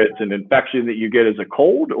 whether it's an infection that you get as a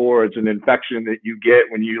cold or it's an infection that you get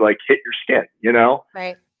when you like hit your skin, you know?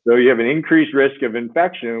 Right. So you have an increased risk of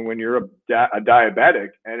infection when you're a diabetic,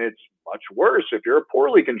 and it's much worse if you're a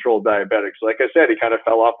poorly controlled diabetic. So like I said, he kind of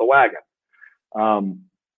fell off the wagon.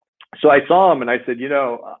 So I saw him and I said, you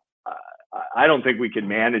know, I don't think we can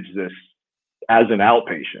manage this as an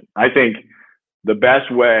outpatient. I think the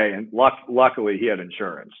best way, and luckily he had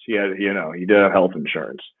insurance. He had, you know, he did have health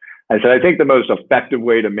insurance. I said, I think the most effective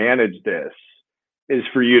way to manage this is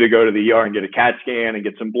for you to go to the ER and get a CAT scan and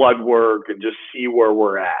get some blood work and just see where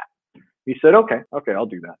we're at. He said, okay, I'll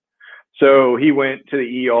do that. So he went to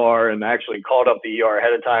the ER and actually called up the ER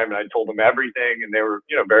ahead of time, and I told them everything, and they were,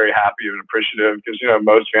 you know, very happy and appreciative because, you know,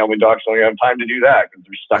 most family docs don't have time to do that because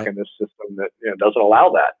they're stuck in this system that, you know, doesn't allow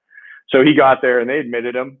that. So he got there and they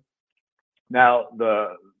admitted him. Now,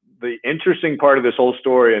 the interesting part of this whole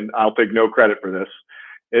story, and I'll take no credit for this,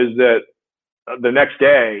 is that the next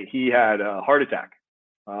day he had a heart attack.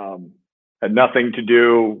 Had nothing to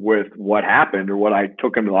do with what happened or what I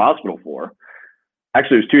took him to the hospital for.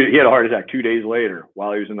 Actually, he had a heart attack 2 days later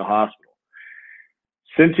while he was in the hospital.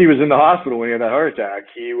 Since he was in the hospital when he had that heart attack,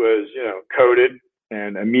 he was, you know, coded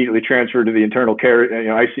and immediately transferred to the internal care, you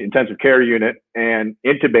know, ICU intensive care unit and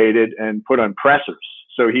intubated and put on pressors.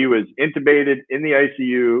 So he was intubated in the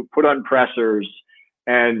ICU, put on pressors.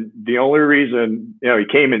 And the only reason, you know, he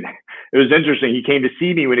came in, it was interesting. He came to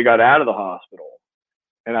see me when he got out of the hospital.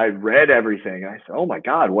 And I read everything. I said, oh my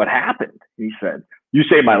God, what happened? He said, you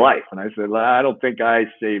saved my life. And I said, well, I don't think I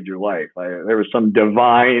saved your life. There was some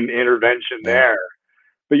divine intervention there.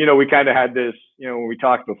 But, you know, we kind of had this, you know, when we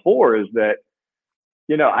talked before is that,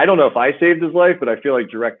 you know, I don't know if I saved his life, but I feel like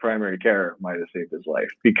direct primary care might have saved his life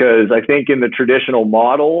because I think in the traditional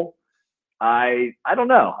model, I don't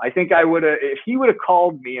know. I think I would have, if he would have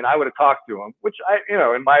called me and I would have talked to him, which you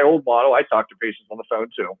know, in my old model, I talked to patients on the phone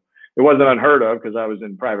too. It wasn't unheard of because I was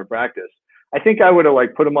in private practice. I think I would have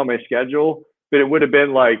like put him on my schedule, but it would have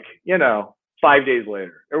been like, you know, 5 days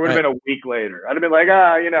later. It would have been a week later. I'd have been like,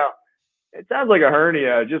 you know, it sounds like a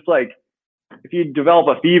hernia. Just like if you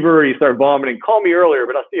develop a fever or you start vomiting, call me earlier,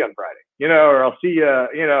 but I'll see you on Friday, you know, or I'll see you,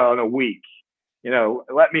 you know, in a week. You know,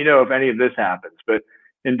 let me know if any of this happens. But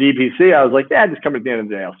in DPC, I was like, yeah, just come at the end of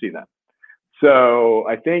the day. I'll see them. So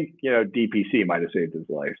I think, you know, DPC might have saved his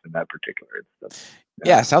life in that particular instance.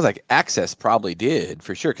 Yeah, it sounds like access probably did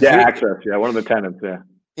for sure. Yeah, access. Yeah, one of the tenants. Yeah.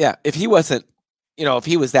 Yeah, if he wasn't, you know, if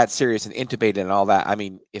he was that serious and intubated and all that, I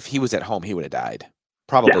mean, if he was at home, he would have died.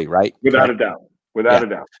 Probably, right? Without a doubt. Without a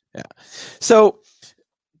doubt. Yeah. So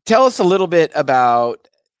tell us a little bit about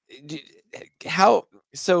how,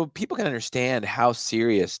 so people can understand how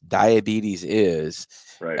serious diabetes is.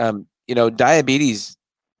 Right. You know, diabetes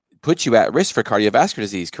puts you at risk for cardiovascular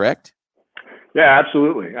disease, correct? Yeah,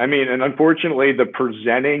 absolutely. I mean, and unfortunately, the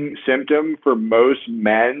presenting symptom for most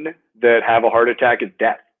men that have a heart attack is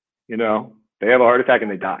death. You know, they have a heart attack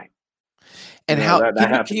and they die. And you know, how that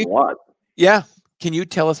happens a lot. Yeah. Can you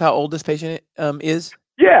tell us how old this patient is?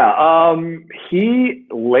 Yeah. He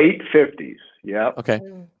late 50s. Yeah. Okay.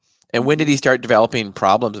 And when did he start developing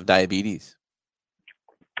problems of diabetes?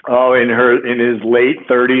 Oh, in his late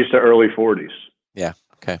 30s to early 40s. Yeah.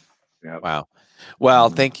 Okay. Yeah. Wow. Well,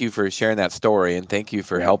 thank you for sharing that story, and thank you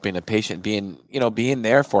for Yeah. helping a patient, being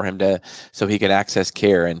there for him so he could access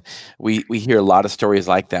care. And we hear a lot of stories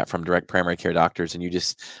like that from direct primary care doctors. And you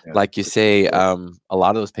just, Yeah, like you say, sure. a lot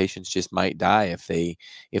of those patients just might die if they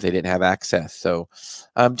didn't have access. So,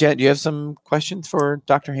 Janet, do you have some questions for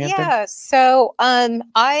Dr. Hampton? Yeah, so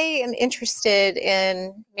I am interested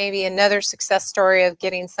in maybe another success story of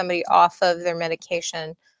getting somebody off of their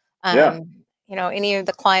medication. Yeah. Any of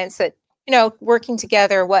the clients that, working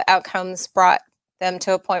together, what outcomes brought them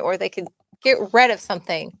to a point where they could get rid of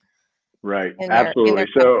something. Right. In Absolutely. their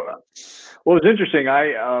So, well, it's interesting.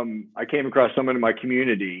 I came across someone in my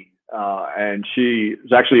community, and she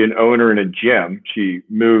was actually an owner in a gym. She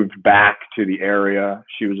moved back to the area.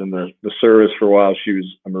 She was in the service for a while. She was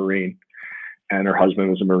a Marine, and her husband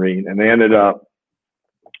was a Marine, and they ended up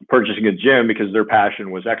purchasing a gym because their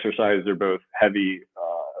passion was exercise. They're both heavy,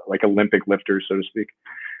 like Olympic lifters, so to speak.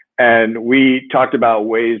 And we talked about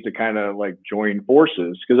ways to kind of like join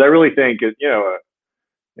forces, because I really think it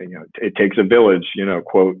takes a village,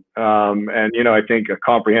 quote. And I think a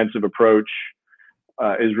comprehensive approach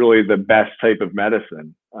is really the best type of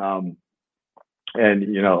medicine. And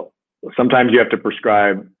sometimes you have to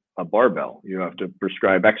prescribe a barbell. You have to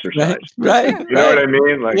prescribe exercise. Right. You know what I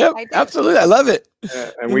mean? Like, yep, absolutely. I love it.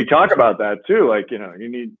 and we talk about that too. Like, you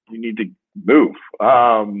need to move.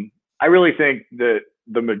 I really think that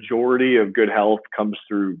the majority of good health comes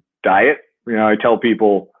through diet. I tell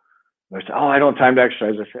people, they say, "Oh, I don't have time to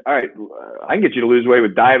exercise." I say, "All right, I can get you to lose weight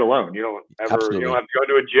with diet alone. You don't have to go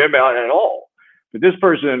to a gym at all." But this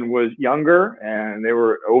person was younger and they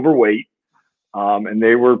were overweight, and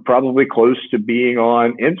they were probably close to being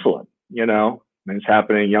on insulin. And it's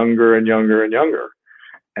happening younger and younger and younger.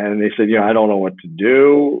 And they said, "I don't know what to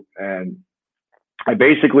do." And I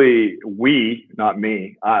basically, not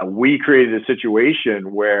me, we created a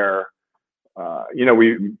situation where,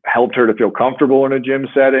 we helped her to feel comfortable in a gym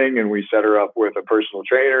setting, and we set her up with a personal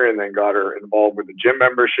trainer and then got her involved with the gym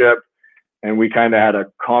membership. And we kind of had a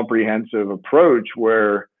comprehensive approach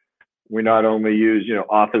where we not only use,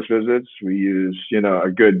 office visits, we use,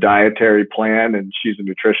 a good dietary plan. And she's a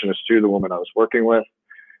nutritionist too, the woman I was working with,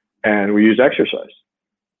 and we use exercise.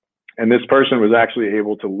 And this person was actually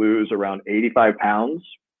able to lose around 85 pounds,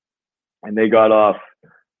 and they got off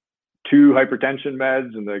 2 hypertension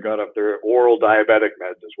meds, and they got off their oral diabetic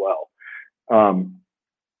meds as well.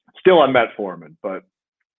 Still on metformin, but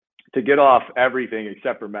to get off everything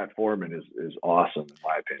except for metformin is awesome, in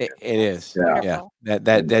my opinion. It is. Yeah.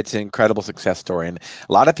 That's an incredible success story. And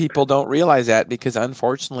a lot of people don't realize that because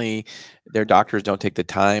unfortunately their doctors don't take the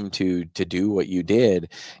time to do what you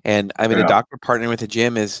did. And I mean, a doctor partnering with a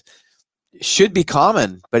gym should be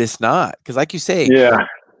common, but it's not. Because like you say,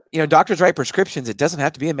 doctors write prescriptions. It doesn't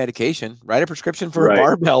have to be a medication. Write a prescription for a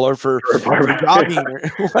barbell or for jogging or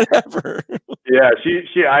whatever. Yeah,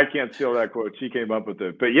 I can't steal that quote. She came up with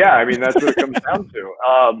it. But yeah, I mean, that's what it comes down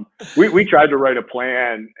to. We tried to write a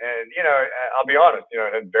plan, and, I'll be honest,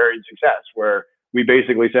 it had varied success, where we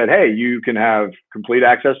basically said, hey, you can have complete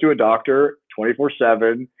access to a doctor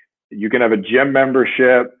 24/7. You can have a gym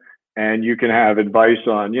membership, and you can have advice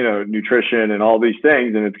on, nutrition and all these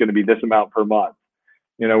things, and it's going to be this amount per month.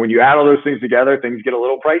 When you add all those things together, things get a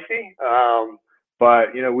little pricey.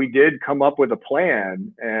 But, we did come up with a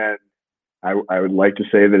plan, and I would like to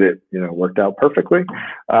say that it, worked out perfectly.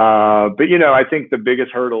 But, I think the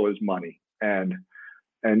biggest hurdle is money. And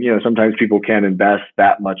sometimes people can't invest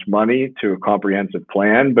that much money to a comprehensive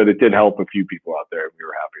plan, but it did help a few people out there. We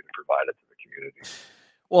were happy to provide it to the community.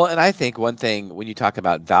 Well, and I think one thing when you talk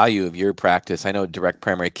about value of your practice, I know direct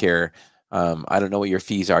primary care, I don't know what your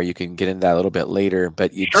fees are. You can get into that a little bit later,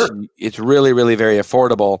 but it's really, really very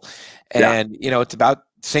affordable. And, it's about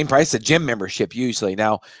the same price as gym membership usually.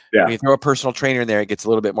 Now, when you throw a personal trainer in there, it gets a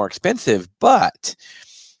little bit more expensive. But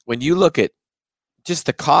when you look at just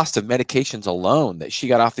the cost of medications alone that she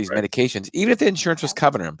got off these medications, even if the insurance was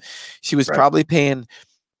covering them, she was probably paying,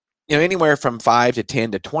 anywhere from $5 to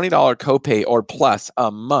 $10 to $20 copay or plus a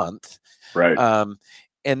month. Right.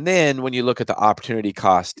 And then when you look at the opportunity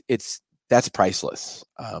cost, that's priceless.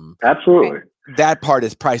 Absolutely. That part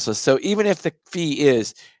is priceless. So even if the fee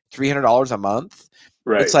is $300 a month,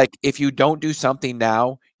 it's like if you don't do something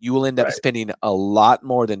now, you will end up spending a lot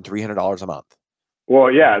more than $300 a month. Well,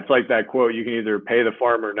 yeah, it's like that quote: you can either pay the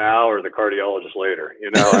farmer now or the cardiologist later.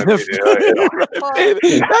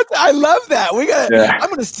 I love that. I'm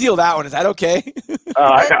going to steal that one. Is that okay?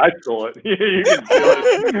 I stole it. You can steal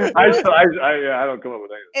it. I don't come up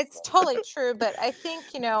with anything. It's totally true, but I think,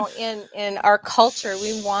 in our culture,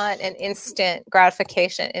 we want an instant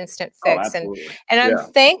gratification, instant fix. Absolutely. And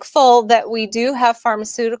I'm thankful that we do have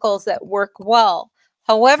pharmaceuticals that work well.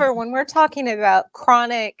 However, when we're talking about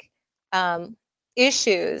chronic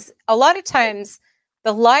issues, a lot of times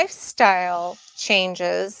the lifestyle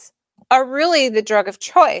changes are really the drug of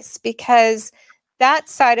choice, because that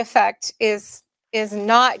side effect is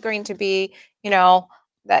not going to be,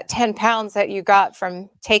 that 10 pounds that you got from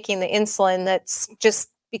taking the insulin that's just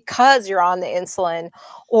because you're on the insulin,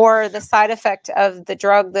 or the side effect of the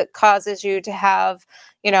drug that causes you to have,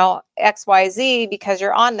 XYZ because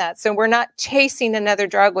you're on that. So we're not chasing another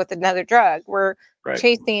drug with another drug. We're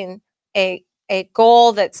chasing a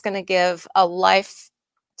goal that's going to give a lifetime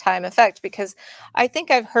effect, because I think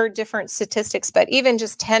I've heard different statistics, but even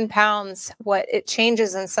just 10 pounds, what it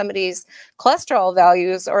changes in somebody's cholesterol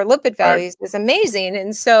values or lipid values is amazing.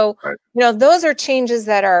 And so, those are changes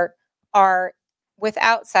that are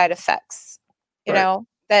without side effects,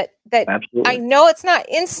 that Absolutely. I know it's not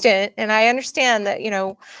instant, and I understand that,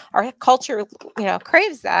 our culture,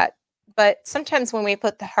 craves that, but sometimes when we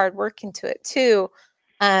put the hard work into it too,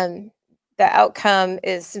 the outcome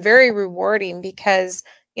is very rewarding, because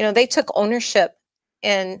they took ownership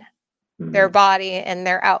in their body and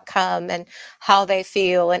their outcome and how they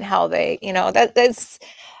feel and how they, that's,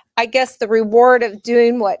 I guess, the reward of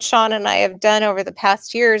doing what Sean and I have done over the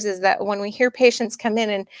past years, is that when we hear patients come in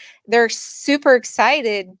and they're super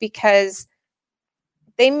excited because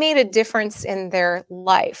they made a difference in their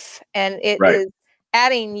life, and it is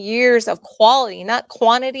adding years of quality, not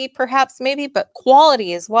quantity perhaps maybe, but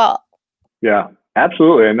quality as well. Yeah.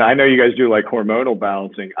 Absolutely. And I know you guys do like hormonal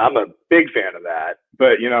balancing. I'm a big fan of that,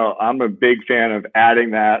 but I'm a big fan of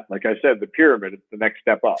adding that. Like I said, the pyramid is the next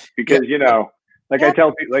step up, because, I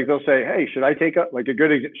tell people, like, they'll say, hey, should I take should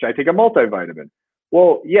I take a multivitamin?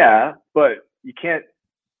 Well, yeah, but you can't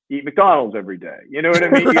eat McDonald's every day. You know what I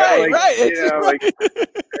mean?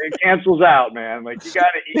 It cancels out, man. Like, you got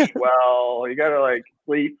to eat well, you got to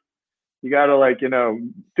sleep. You got to do a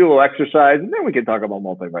little exercise, and then we can talk about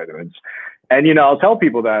multivitamins. And, I'll tell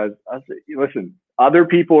people that, I'll say, listen, other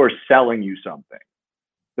people are selling you something.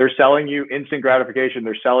 They're selling you instant gratification.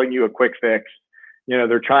 They're selling you a quick fix.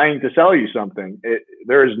 They're trying to sell you something.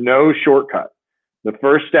 There is no shortcut. The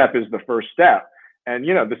first step is the first step. And,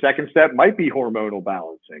 the second step might be hormonal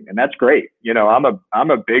balancing. And that's great. I'm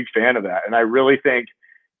a big fan of that. And I really think,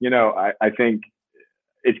 I think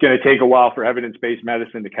it's going to take a while for evidence-based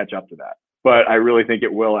medicine to catch up to that. But I really think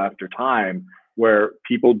it will after time, where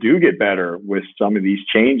people do get better with some of these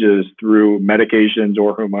changes through medications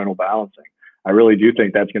or hormonal balancing. I really do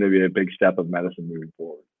think that's going to be a big step of medicine moving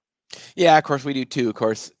forward. Yeah, of course we do too. Of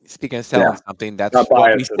course, speaking of selling something, that's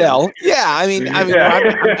what we sell. Yeah, I mean, I'm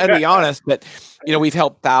to be honest, but we've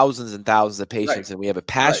helped thousands and thousands of patients, and we have a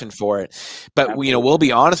passion for it. But we'll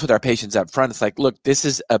be honest with our patients up front. It's like, look, this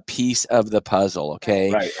is a piece of the puzzle.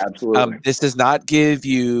 Okay, right? Absolutely. This does not give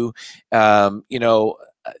you,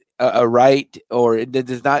 a right, or it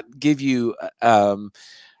does not give you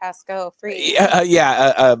pass go free.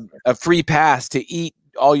 A free pass to eat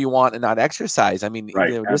all you want and not exercise. I mean,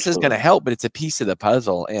 this is going to help, but it's a piece of the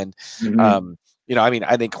puzzle. And,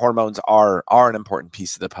 I think hormones are an important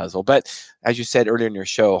piece of the puzzle. But as you said earlier in your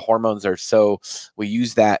show, hormones are we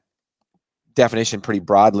use that definition pretty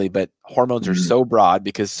broadly, but hormones are so broad,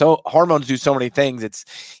 because hormones do so many things. It's,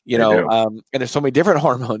 and there's so many different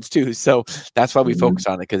hormones too. So that's why we focus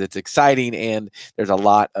on it, because it's exciting and there's a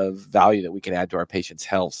lot of value that we can add to our patients'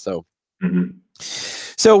 health. So,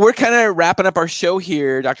 So we're kind of wrapping up our show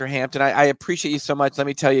here, Dr. Hampton. I appreciate you so much. Let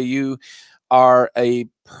me tell you, you are a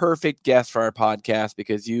perfect guest for our podcast,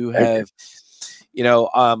 because you have,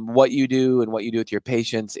 what you do and what you do with your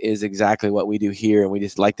patients is exactly what we do here. And we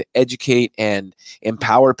just like to educate and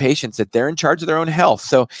empower patients that they're in charge of their own health.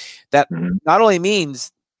 So that not only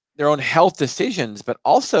means their own health decisions, but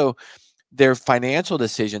also their financial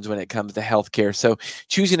decisions when it comes to healthcare. So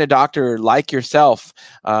choosing a doctor like yourself,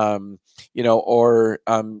 or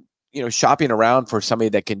shopping around for somebody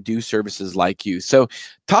that can do services like you. So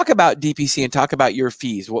talk about DPC and talk about your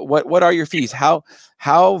fees. What are your fees? How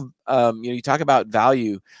you talk about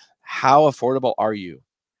value. How affordable are you?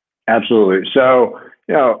 Absolutely. So,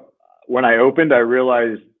 when I opened, I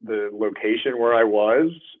realized the location where I was,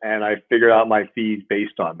 and I figured out my fees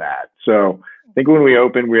based on that. So I think when we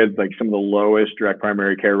opened, we had some of the lowest direct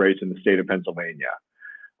primary care rates in the state of Pennsylvania.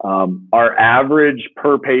 Our average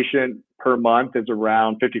per patient per month is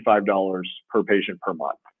around $55 per patient per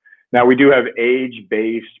month. Now we do have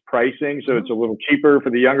age-based pricing, so it's a little cheaper for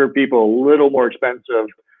the younger people, a little more expensive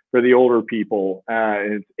for the older people.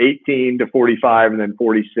 It's 18 to 45 and then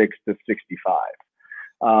 46 to 65.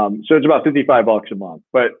 So it's about $55 a month.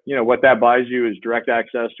 But you know what that buys you is direct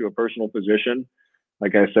access to a personal physician.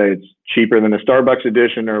 Like I say, it's cheaper than a Starbucks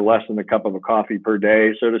edition or less than a cup of a coffee per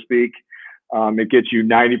day, so to speak. It gets you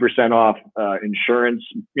 90% off insurance,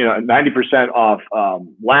 90% off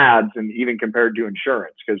labs, and even compared to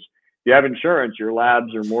insurance, because if you have insurance, your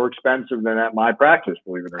labs are more expensive than at my practice,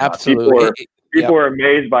 believe it or not. Absolutely. People are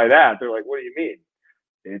amazed by that. They're like, what do you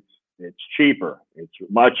mean? It's cheaper. It's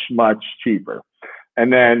much, much cheaper.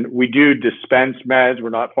 And then we do dispense meds. We're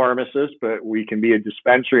not pharmacists, but we can be a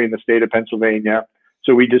dispensary in the state of Pennsylvania.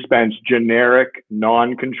 So we dispense generic,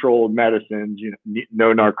 non-controlled medicines,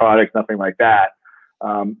 no narcotics, nothing like that.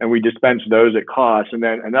 And we dispense those at cost. And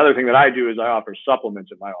then another thing that I do is I offer supplements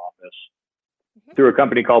at my office through a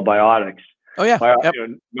company called Biotics. Oh yeah.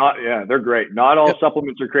 They're great. Not all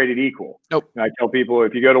supplements are created equal. Nope. And I tell people,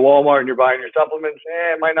 if you go to Walmart and you're buying your supplements,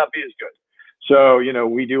 it might not be as good. So,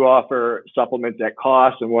 we do offer supplements at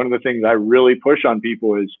cost. And one of the things I really push on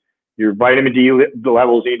people is your vitamin D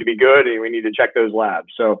levels need to be good, and we need to check those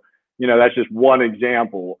labs. So, that's just one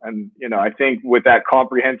example. And, I think with that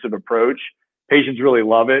comprehensive approach, patients really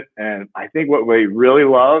love it. And I think what they really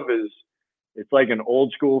love is it's like an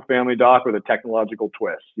old school family doc with a technological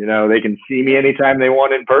twist. They can see me anytime they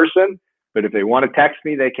want in person, but if they want to text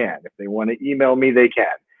me, they can. If they want to email me, they can.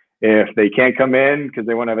 If they can't come in because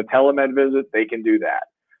they want to have a telemed visit, they can do that.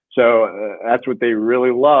 So that's what they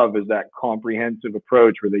really love, is that comprehensive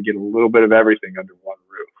approach where they get a little bit of everything under one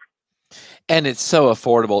roof. And it's so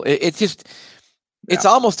affordable. It's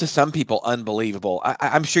almost to some people unbelievable.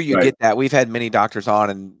 I'm sure you get that. We've had many doctors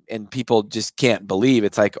on, and people just can't believe.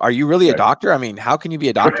 It's like, are you really a doctor? I mean, how can you be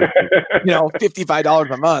a doctor for,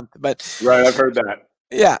 $55 a month? But I've heard that.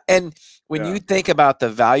 Yeah. And when you think about the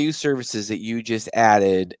value services that you just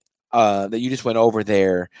added, that you just went over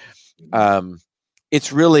there,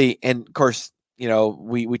 it's really, and of course,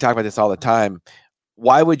 we talk about this all the time.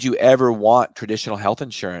 Why would you ever want traditional health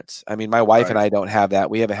insurance? I mean, my wife and I don't have that.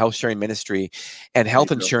 We have a health sharing ministry, and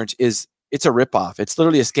health insurance it's a ripoff. It's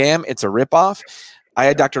literally a scam. It's a ripoff. I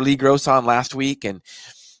had Dr. Lee Gross on last week, and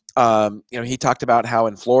he talked about how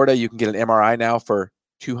in Florida you can get an MRI now for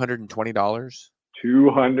 $220.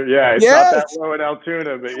 200, it's not that low in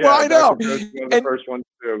Altoona, but well, I know. The first one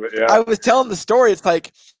too, but I was telling the story. It's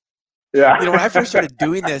like, when I first started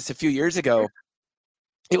doing this a few years ago,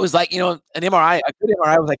 it was like, an MRI, a good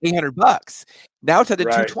MRI was like $800. Now it's at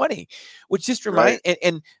 $220, which just reminds,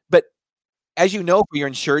 but as you know, for your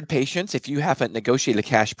insured patients, if you haven't negotiated a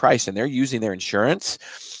cash price and they're using their insurance,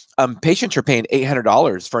 patients are paying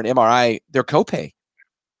 $800 for an MRI, their copay.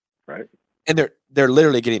 Right. And they're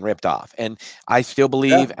literally getting ripped off. And I still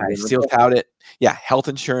believe, I still tout it. Yeah.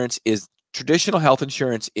 Traditional health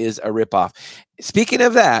insurance is a ripoff. Speaking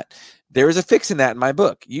of that, there is a fix in that in my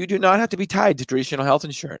book. You do not have to be tied to traditional health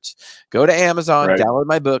insurance. Go to Amazon, download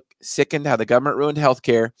my book, Sickened: How the Government Ruined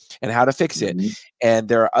Healthcare and How to Fix It. And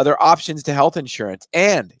there are other options to health insurance.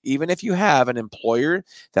 And even if you have an employer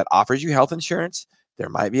that offers you health insurance, there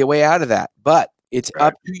might be a way out of that. But it's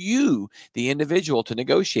up to you, the individual, to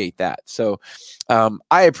negotiate that. So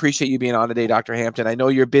I appreciate you being on today, Dr. Hampton. I know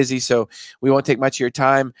you're busy, so we won't take much of your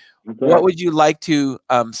time. What would you like to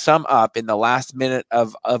sum up in the last minute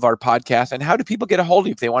of our podcast? And how do people get a hold of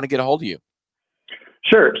you if they want to get a hold of you?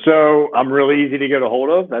 Sure. So I'm really easy to get a hold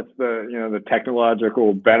of. That's the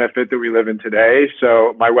technological benefit that we live in today.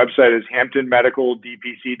 So my website is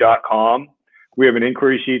hamptonmedical.dpc.com. We have an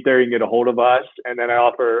inquiry sheet there. You can get a hold of us. And then I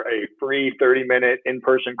offer a free 30-minute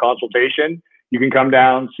in-person consultation. You can come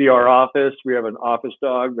down, see our office. We have an office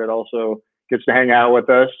dog that also gets to hang out with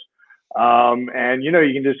us. And, you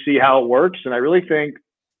can just see how it works. And I really think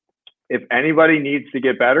if anybody needs to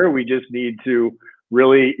get better, we just need to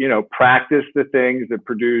really, practice the things that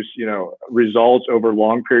produce, results over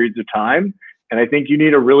long periods of time. And I think you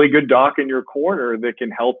need a really good doc in your corner that can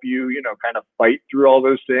help you, kind of fight through all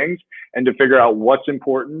those things and to figure out what's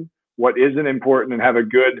important, what isn't important, and have a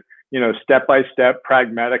good, step-by-step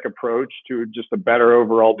pragmatic approach to just a better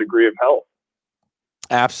overall degree of health.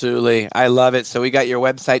 Absolutely. I love it. So we got your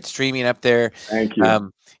website streaming up there. Thank you.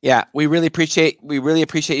 Yeah, we really appreciate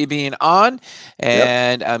you being on,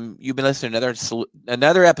 and you've been listening to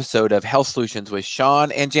another episode of Health Solutions with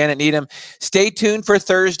Sean and Janet Needham. Stay tuned for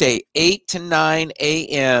Thursday, 8 to 9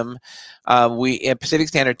 a.m. We in Pacific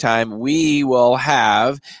Standard Time. We will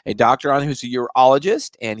have a doctor on who's a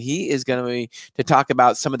urologist, and he is going to talk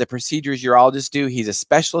about some of the procedures urologists do. He's a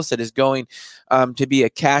specialist that is going to be a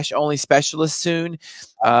cash only specialist soon,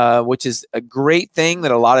 which is a great thing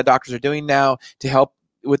that a lot of doctors are doing now to help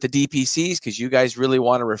with the DPCs, because you guys really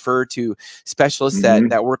want to refer to specialists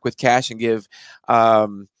that work with cash and give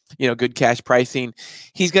good cash pricing.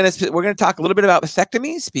 We're gonna talk a little bit about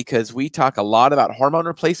vasectomies, because we talk a lot about hormone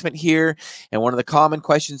replacement here, and one of the common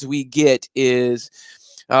questions we get is,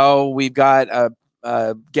 we've got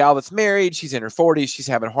a gal that's married, she's in her 40s, she's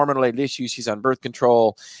having hormone related issues, she's on birth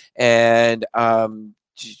control, and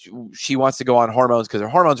she wants to go on hormones because her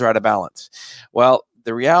hormones are out of balance. Well,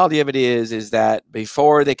 the reality of it is that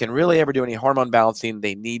before they can really ever do any hormone balancing,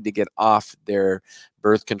 they need to get off their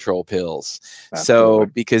birth control pills. Absolutely.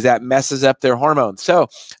 So, because that messes up their hormones. So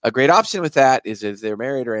a great option with that is, if they're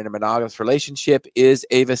married or in a monogamous relationship, is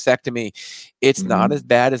a vasectomy. It's not as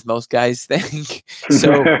bad as most guys think.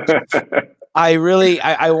 So I really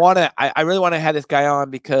want to have this guy on,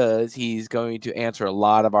 because he's going to answer a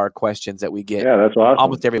lot of our questions that we get. Yeah, that's awesome.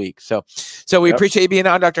 Almost every week. So we appreciate you being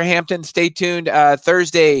on, Dr. Hampton. Stay tuned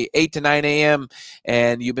Thursday, 8 to 9 a.m.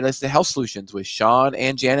 And you've been listening to Health Solutions with Sean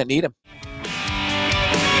and Janet Needham.